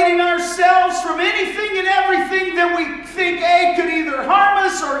isolating ourselves from anything and everything that we think could either harm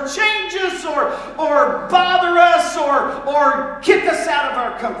us or change us or bother us or kick us out of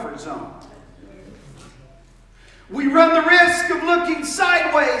our comfort zone. We run the risk of looking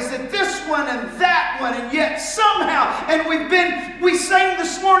sideways at this one and that one, and yet somehow, and we sang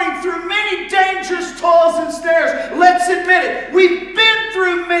this morning, through many dangers, toils, and snares. Let's admit it. We've been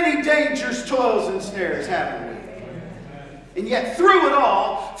through many dangers, toils, and snares, haven't we? And yet through it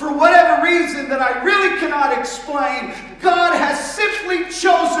all, for whatever reason that I really cannot explain, God has simply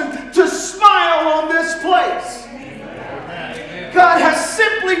chosen to smile on this place. God has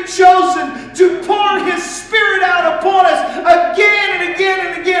simply chosen to pour His Spirit out upon us again and again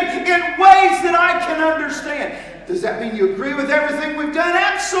and again in ways that I can understand. Does that mean you agree with everything we've done?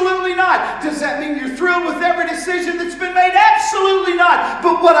 Absolutely not. Does that mean you're thrilled with every decision that's been made? Absolutely not.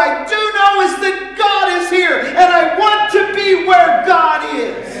 But what I do know is that God is here, and I want to be where God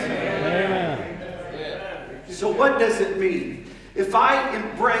is. Amen. So what does it mean? If I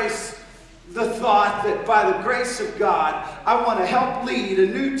embrace the thought that by the grace of God, I want to help lead a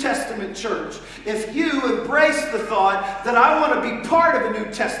New Testament church. If you embrace the thought that I want to be part of a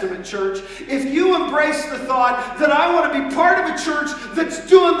New Testament church, if you embrace the thought that I want to be part of a church that's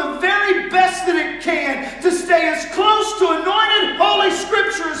doing the very best that it can to stay as close to anointed Holy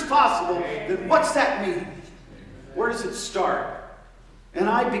Scripture as possible, then what's that mean? Where does it start? And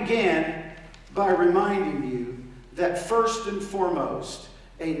I began by reminding you that first and foremost,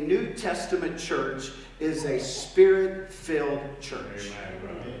 a New Testament church is a Spirit-filled church.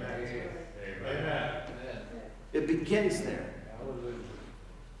 Amen. It begins there.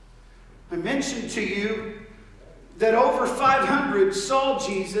 I mentioned to you that over 500 saw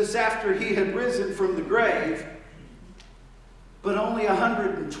Jesus after He had risen from the grave, but only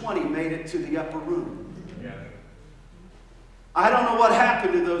 120 made it to the upper room. I don't know what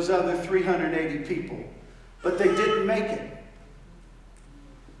happened to those other 380 people, but they didn't make it.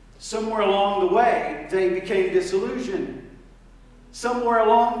 Somewhere along the way, they became disillusioned. Somewhere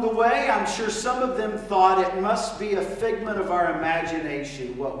along the way, I'm sure some of them thought it must be a figment of our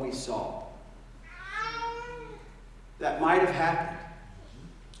imagination what we saw. That might have happened.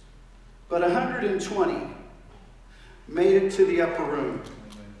 But 120 made it to the upper room.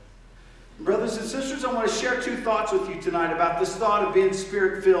 Brothers and sisters, I want to share two thoughts with you tonight about this thought of being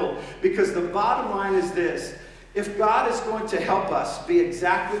Spirit-filled, because the bottom line is this. If God is going to help us be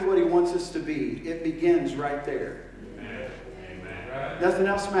exactly what He wants us to be, it begins right there. Amen. Nothing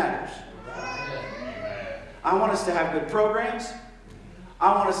else matters. I want us to have good programs.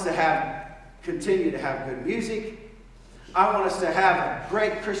 I want us to continue to have good music. I want us to have a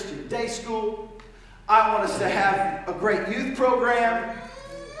great Christian day school. I want us to have a great youth program.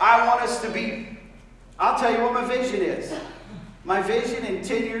 I want us to be, I'll tell you what my vision is. My vision in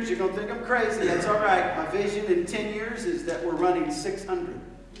 10 years, you're going to think I'm crazy, that's all right. My vision in 10 years is that we're running 600.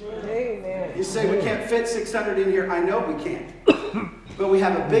 Amen. You say we can't fit 600 in here. I know we can't. But we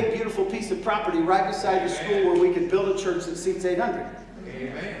have a big, beautiful piece of property right beside the school where we can build a church that seats 800.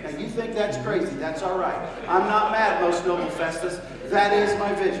 Amen. Now you think that's crazy. That's all right. I'm not mad, Most Noble Festus. That is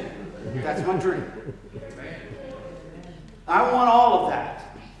my vision. That's my dream. I want all of that.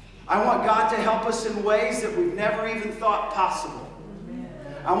 I want God to help us in ways that we've never even thought possible.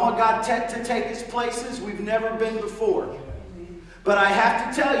 I want God to take us places we've never been before. But I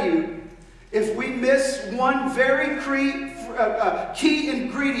have to tell you, if we miss one very key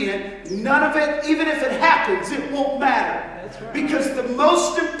ingredient, none of it, even if it happens, it won't matter. Because the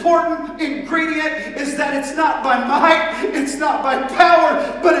most important ingredient is that it's not by might, it's not by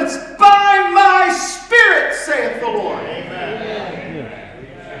power, but it's by my Spirit, saith the Lord. Amen.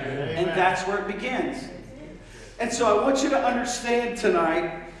 And that's where it begins. And so I want you to understand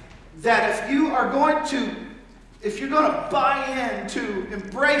tonight that if you're going to buy into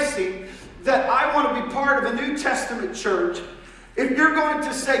embracing that I want to be part of a New Testament church, if you're going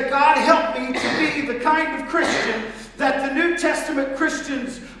to say, God help me to be the kind of Christian that the New Testament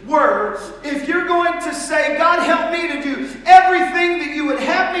Christians were, if you're going to say, God help me to do everything that you would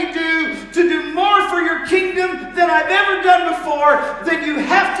have me do, to do more for your kingdom than I've ever done before, then you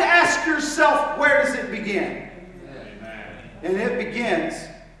have to ask yourself, where does it begin? Amen. And it begins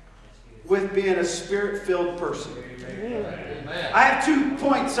with being a Spirit-filled person. Amen. I have 2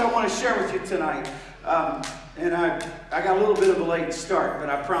 points I want to share with you tonight. And I got a little bit of a late start,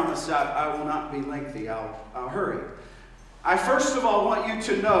 but I promise I will not be lengthy. I'll hurry. I first of all want you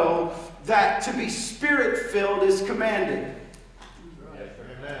to know that to be Spirit-filled is commanded.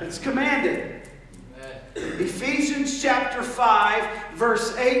 It's commanded. Ephesians chapter 5,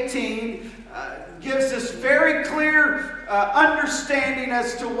 verse 18 gives us very clear understanding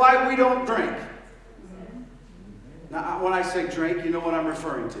as to why we don't drink. Now, when I say drink, you know what I'm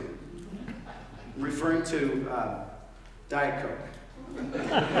referring to. I'm referring to Diet Coke.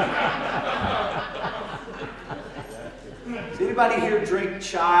 Does anybody here drink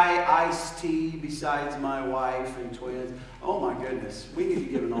chai, iced tea besides my wife and twins? Oh my goodness, we need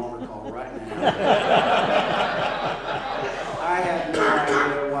to give an altar call right now. I have no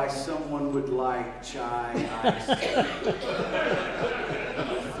idea why someone would like chai, iced tea.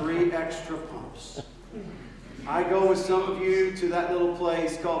 3 extra pumps. I go with some of you to that little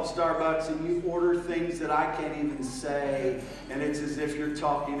place called Starbucks and you order things that I can't even say, and it's as if you're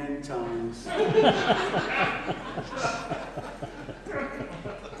talking in tongues.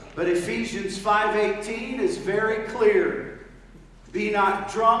 But Ephesians 5:18 is very clear. Be not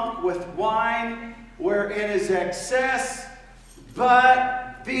drunk with wine wherein is excess,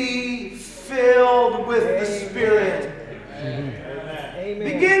 but be filled with the Spirit. Amen.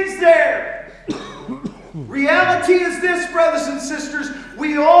 Begins there. Reality is this, brothers and sisters.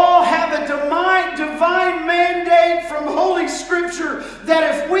 We all have a divine mandate from Holy Scripture that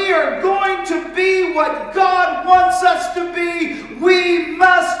if we are going to be what God wants us to be, we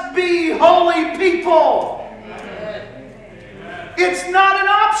must be holy people. Amen. It's not an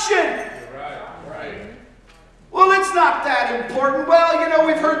option. Well, it's not that important. Well, you know,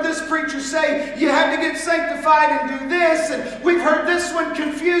 we've heard this preacher say you have to get sanctified and do this, and we've heard this one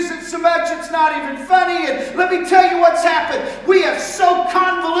confuse it so much it's not even funny, and let me tell you what's happened. We have so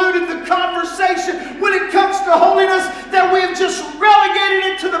convoluted the conversation when it comes to holiness that we have just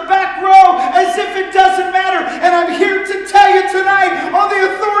relegated it to the back row as if it doesn't matter. And I'm here to tell you tonight on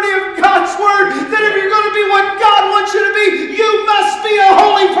the authority of God's Word that if you're going to be what God wants you to be, you must be a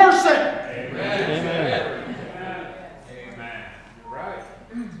holy person. Amen. Amen.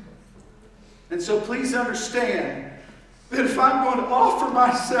 And so please understand that if I'm going to offer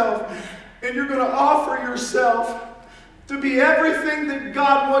myself and you're going to offer yourself to be everything that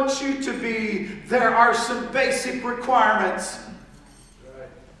God wants you to be, there are some basic requirements.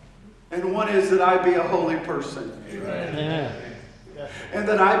 And one is that I be a holy person. Amen. And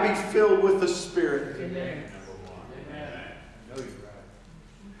that I be filled with the Spirit. Amen.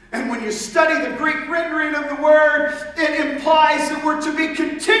 And when when you study the Greek rendering of the word, it implies that we're to be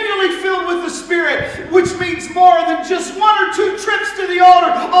continually filled with the Spirit, which means more than just 1 or 2 trips to the altar.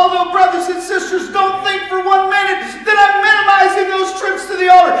 Although, brothers and sisters, don't think for 1 minute that I'm minimizing those trips to the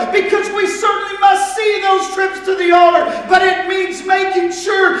altar, because we certainly must see those trips to the altar. But it means making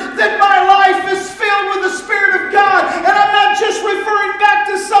sure that my life is filled with the Spirit of God. And I'm not just referring back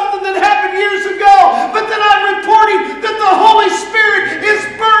to something that happened years ago, but that I'm reporting that the Holy Spirit is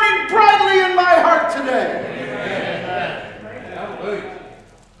burning brightly in my heart today.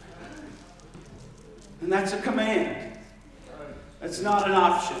 And that's a command. That's not an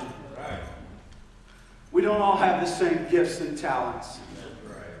option. We don't all have the same gifts and talents.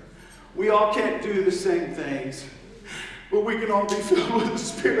 We all can't do the same things. But we can all be filled with the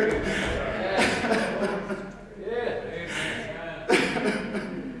Spirit.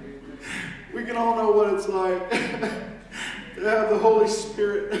 We can all know what it's like to have the Holy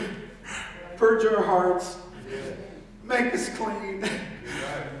Spirit purge our hearts, make us clean,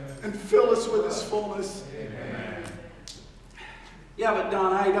 and fill us with His fullness. Yeah, but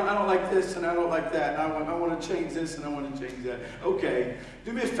Don, I don't like this and I don't like that. And I want to change this and I want to change that. Okay,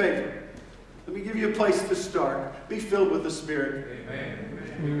 do me a favor. Let me give you a place to start. Be filled with the Spirit.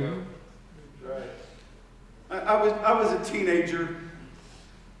 Amen. I was a teenager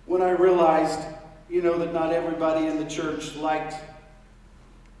when I realized, that not everybody in the church liked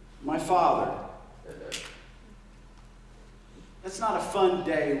my father. That's not a fun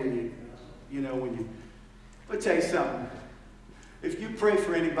day when let me tell you something. If you pray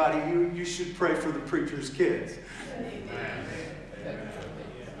for anybody, you should pray for the preacher's kids.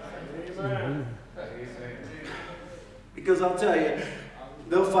 Amen. Because I'll tell you,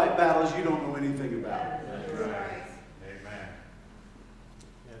 they'll fight battles you don't know anything about.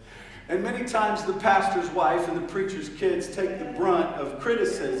 And many times the pastor's wife and the preacher's kids take the brunt of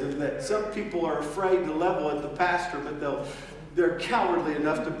criticism that some people are afraid to level at the pastor, but they're cowardly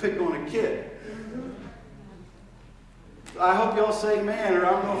enough to pick on a kid. I hope y'all say amen, or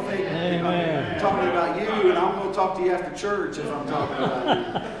I'm going to think I'm talking about you, and I'm going to talk to you after church if I'm talking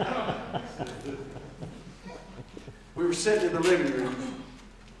about you. We were sitting in the living room.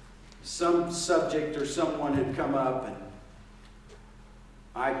 Some subject or someone had come up, and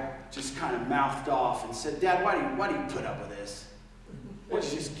I just kind of mouthed off and said, Dad, why do you put up with this? Why don't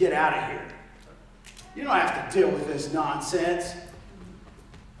you just get out of here? You don't have to deal with this nonsense.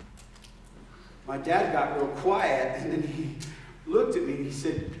 My dad got real quiet, and then he looked at me and he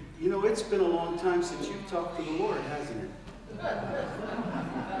said, it's been a long time since you've talked to the Lord, hasn't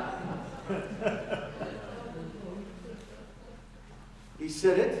it? He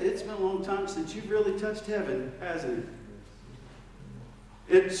said, it's been a long time since you've really touched heaven, hasn't it?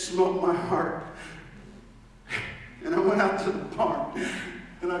 It smote my heart. And I went out to the barn,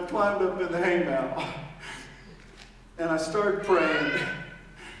 and I climbed up in the haymow, and I started praying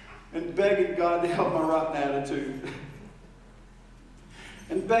and begging God to help my rotten attitude.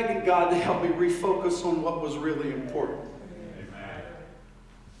 And begging God to help me refocus on what was really important. Amen.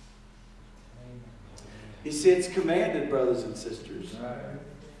 You see, it's commanded, brothers and sisters,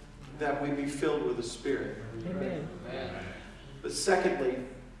 that we be filled with the Spirit. Amen. But secondly,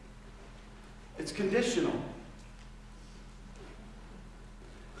 it's conditional.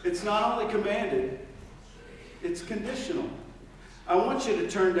 It's not only commanded, it's conditional. I want you to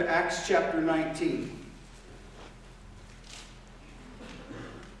turn to Acts chapter 19.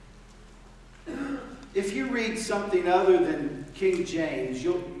 If you read something other than King James,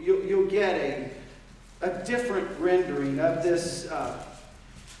 you'll get a different rendering of this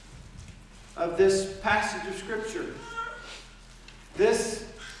passage of Scripture. This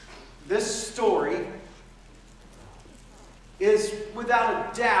story is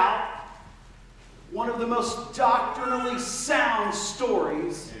without a doubt one of the most doctrinally sound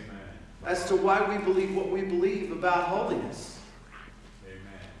stories as to why we believe what we believe about holiness.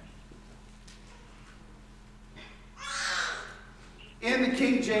 In the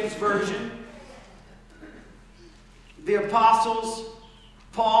King James Version, the apostles,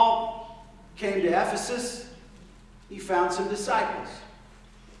 Paul came to Ephesus. He found some disciples.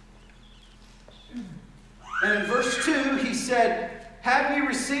 And in verse 2, he said, "Have you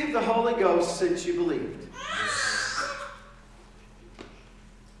received the Holy Ghost since you believed?"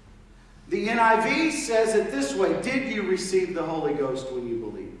 The NIV says it this way: "Did you receive the Holy Ghost when you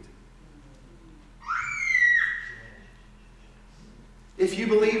believed?" If you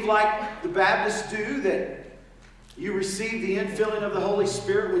believe like the Baptists do, that you receive the infilling of the Holy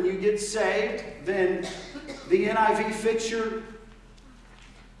Spirit when you get saved, then the NIV fits your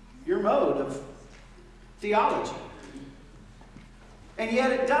mode of theology. And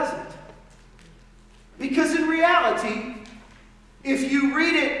yet it doesn't. Because in reality, if you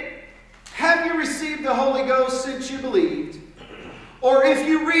read it, have you received the Holy Ghost since you believed? Or if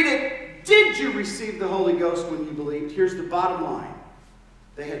you read it, did you receive the Holy Ghost when you believed? Here's the bottom line.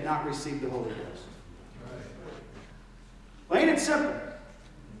 They had not received the Holy Ghost. Plain and simple.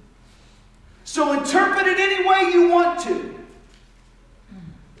 So interpret it any way you want to.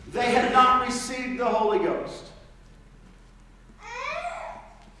 They had not received the Holy Ghost.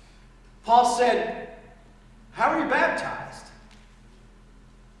 Paul said, how are you baptized?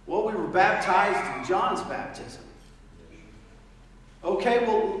 Well, we were baptized in John's baptism. Okay,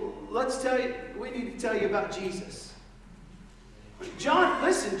 well, we need to tell you about Jesus. John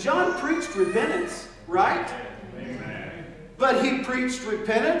preached repentance, right? Amen. But he preached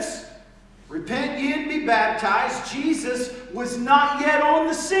repentance. Repent ye and be baptized. Jesus was not yet on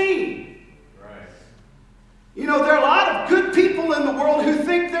the scene. Right. You know, there are a lot of good people in the world who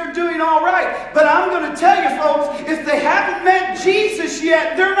think they're doing all right. But I'm going to tell you, folks, if they haven't met Jesus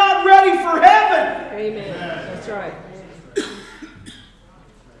yet, they're not ready for heaven. Amen. That's right.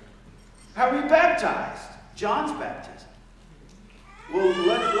 How are you baptized? John's baptism. Well,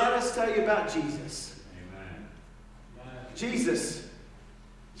 let us tell you about Jesus. Amen. Jesus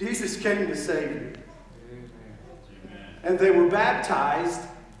came to save you. Amen. And they were baptized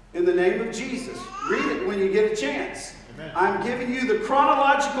in the name of Jesus. Read it when you get a chance. Amen. I'm giving you the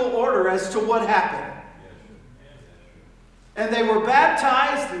chronological order as to what happened. And they were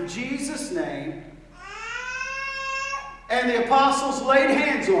baptized in Jesus' name. And the apostles laid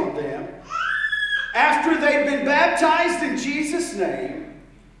hands on them. After they'd been baptized in Jesus' name,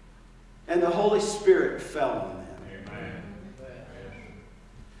 and the Holy Spirit fell on them. Amen.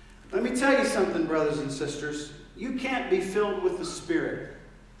 Let me tell you something, brothers and sisters. You can't be filled with the Spirit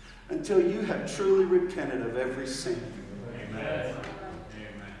until you have truly repented of every sin. Amen.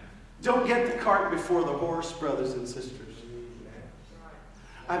 Don't get the cart before the horse, brothers and sisters.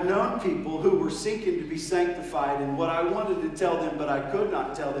 I've known people who were seeking to be sanctified, and what I wanted to tell them, but I could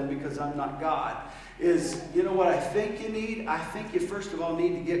not tell them because I'm not God, is, you know what I think you need? I think you first of all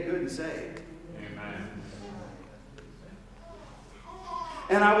need to get good and saved. Amen.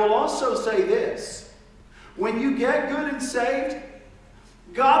 And I will also say this. When you get good and saved,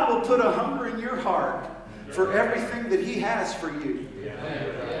 God will put a hunger in your heart for everything that He has for you.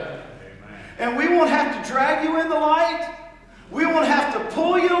 Amen. And we won't have to drag you in the light. We won't have to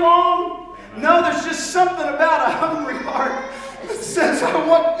pull you along. No, there's just something about a hungry heart that says, I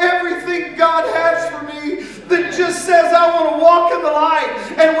want everything God has for me, that just says, I want to walk in the light.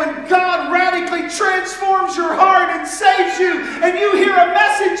 And when God radically transforms your heart and saves you, and you hear a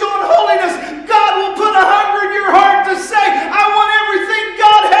message on holiness, God will put a hunger in your heart to say, I want everything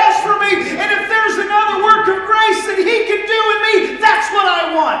God has for me. And if there's another work of grace that He can do in me, that's what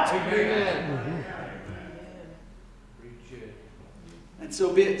I want. Amen. And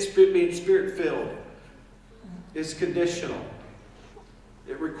so being Spirit-filled is conditional.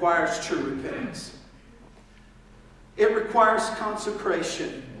 It requires true repentance. It requires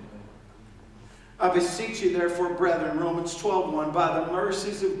consecration. I beseech you, therefore, brethren, Romans 12:1, by the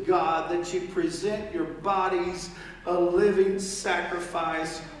mercies of God, that you present your bodies a living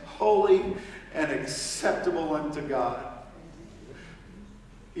sacrifice, holy and acceptable unto God.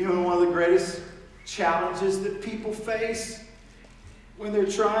 You know, one of the greatest challenges that people face when they're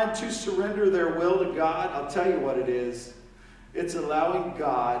trying to surrender their will to God, I'll tell you what it is. It's allowing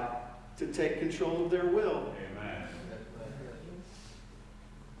God to take control of their will. Amen.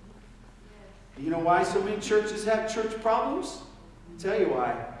 You know why so many churches have church problems? I'll tell you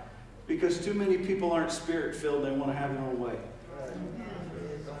why. Because too many people aren't Spirit-filled. They want to have their own way.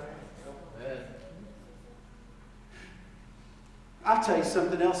 I'll tell you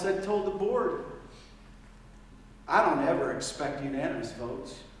something else I told the board. I don't ever expect unanimous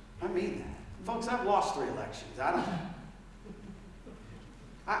votes. I mean that. Folks, I've lost 3 elections. I don't know.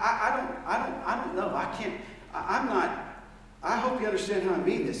 I hope you understand how I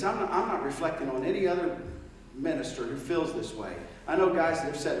mean this. I'm not reflecting on any other minister who feels this way. I know guys that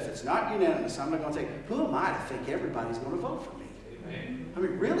have said, if it's not unanimous, I'm not going to take, who am I to think everybody's going to vote for me? Amen. I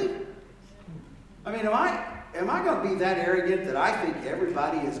mean, really? I mean, am I going to be that arrogant that I think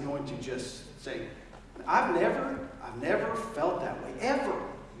everybody is going to just say, I've never felt that way, ever.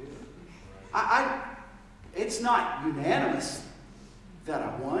 It's not unanimous that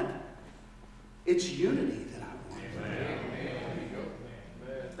I want. It's unity that I want. Amen.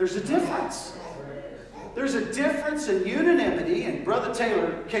 There's a difference. There's a difference in unanimity, and Brother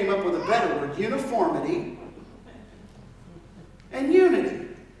Taylor came up with a better word, uniformity and unity.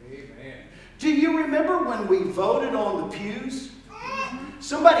 Amen. Do you remember when we voted on the pews?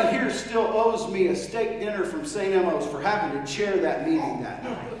 Somebody here still owes me a steak dinner from St. Elmo's for having to chair that meeting that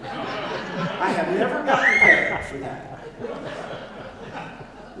night. I have never gotten paid for that.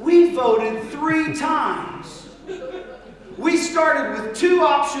 We voted 3 times. We started with 2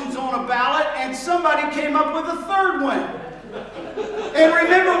 options on a ballot, and somebody came up with a 3rd one. And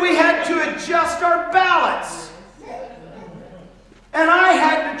remember, we had to adjust our ballots. And I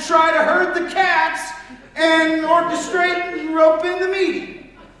had to try to herd the cats and orchestrate and rope in the meeting.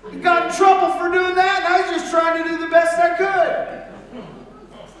 I got in trouble for doing that, and I was just trying to do the best I could.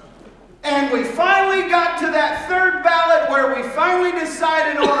 And we finally got to that 3rd ballot where we finally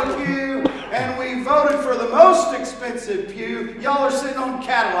decided on a pew, and we voted for the most expensive pew. Y'all are sitting on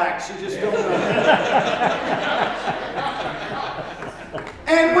Cadillacs, you just don't know.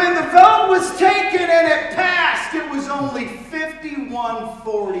 And when the vote was taken and it passed, it was only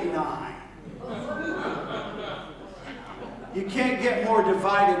 51-49. You can't get more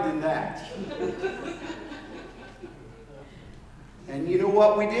divided than that. And you know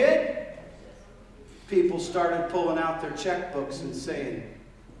what we did? People started pulling out their checkbooks and saying,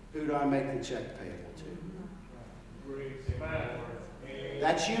 who do I make the check payable to?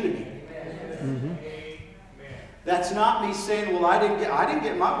 That's unity. Mm-hmm. That's not me saying, well, I didn't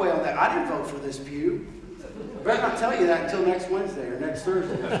get my way on that. I didn't vote for this pew. I better not tell you that until next Wednesday or next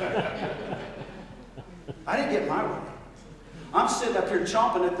Thursday. I didn't get my way. I'm sitting up here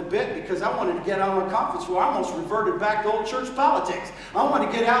chomping at the bit because I wanted to get out of a conference where I almost reverted back to old church politics. I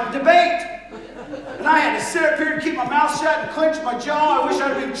wanted to get out and debate. And I had to sit up here and keep my mouth shut and clench my jaw. I wish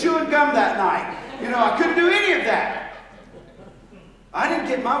I'd been chewing gum that night. You know, I couldn't do any of that. I didn't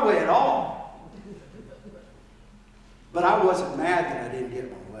get my way at all. But I wasn't mad that I didn't get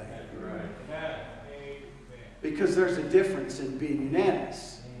my way. Because there's a difference in being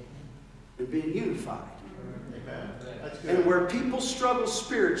unanimous and being unified. And where people struggle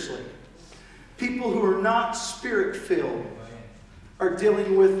spiritually, people who are not spirit-filled are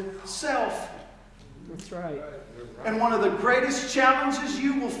dealing with self. That's right. And one of the greatest challenges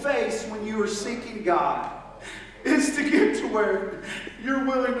you will face when you are seeking God is to get to where you're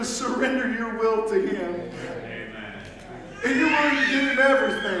willing to surrender your will to Him. Amen. And you're willing to give Him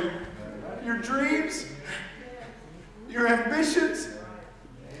everything. Your dreams, your ambitions.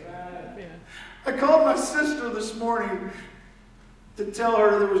 I called my sister this morning to tell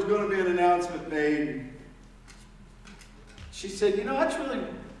her there was going to be an announcement made. She said, you know, that's really,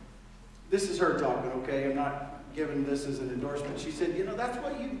 this is her talking, okay? I'm not giving this as an endorsement. She said, you know, that's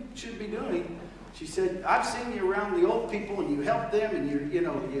what you should be doing. She said, I've seen you around the old people and you help them and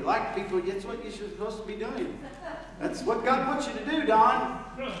you like people. That's what you're supposed to be doing. That's what God wants you to do, Don.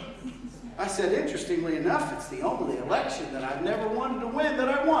 I said, interestingly enough, it's the only election that I've never wanted to win that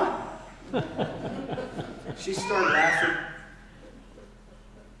I won. She started laughing.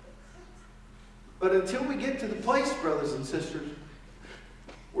 But until we get to the place, brothers and sisters,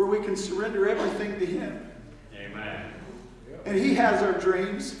 where we can surrender everything to Him. Amen. And He has our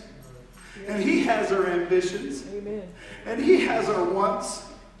dreams. And He has our ambitions. Amen. And He has our wants.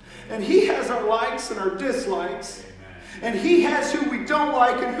 And He has our likes and our dislikes. And He has who we don't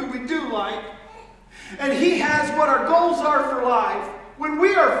like and who we do like. And He has what our goals are for life. When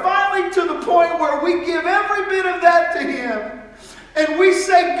we are finally to the point where we give every bit of that to Him, and we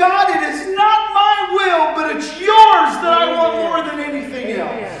say, God, it is not my will, but it's yours that I want more than anything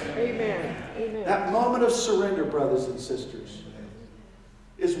else. Amen. Amen. That moment of surrender, brothers and sisters,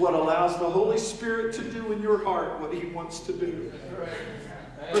 is what allows the Holy Spirit to do in your heart what He wants to do.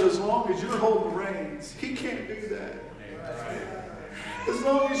 But as long as you're holding the reins, He can't do that. As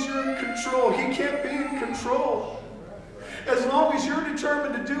long as you're in control, He can't be in control. As long as you're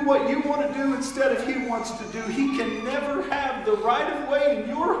determined to do what you want to do instead of He wants to do, He can never have the right of way in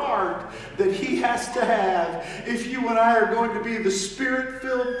your heart that He has to have if you and I are going to be the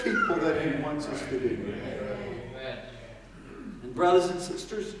Spirit-filled people that He wants us to be. And brothers and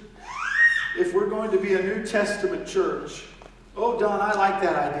sisters, if we're going to be a New Testament church, oh, Don, I like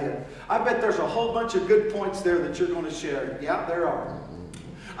that idea. I bet there's a whole bunch of good points there that you're going to share. Yeah, there are.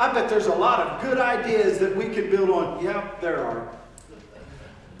 I bet there's a lot of good ideas that we can build on. Yeah, there are.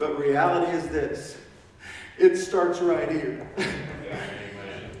 But reality is this. It starts right here.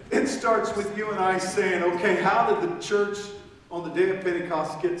 It starts with you and I saying, okay, how did the church on the day of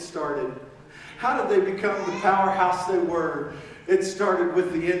Pentecost get started? How did they become the powerhouse they were? It started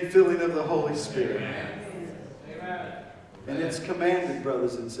with the infilling of the Holy Spirit. And it's commanded,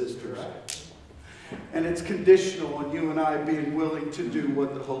 brothers and sisters. And it's conditional on you and I being willing to do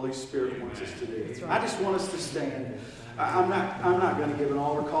what the Holy Spirit wants us to do. I just want us to stand. I'm not going to give an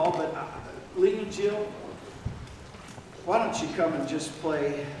altar call, but Lee and Jill, Why don't you come and just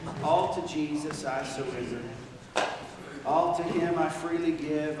play All to Jesus I Surrender. All to Him I freely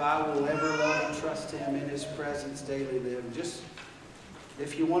give. I will ever love and trust Him, in His presence daily live. Just,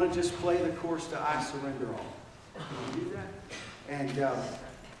 if you want to just play the chorus to I Surrender All. Can you do that?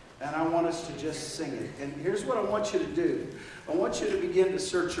 And I want us to just sing it. And here's what I want you to do. I want you to begin to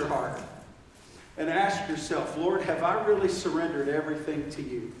search your heart and ask yourself, Lord, have I really surrendered everything to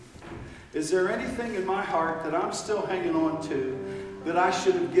you? Is there anything in my heart that I'm still hanging on to that I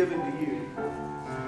should have given to you?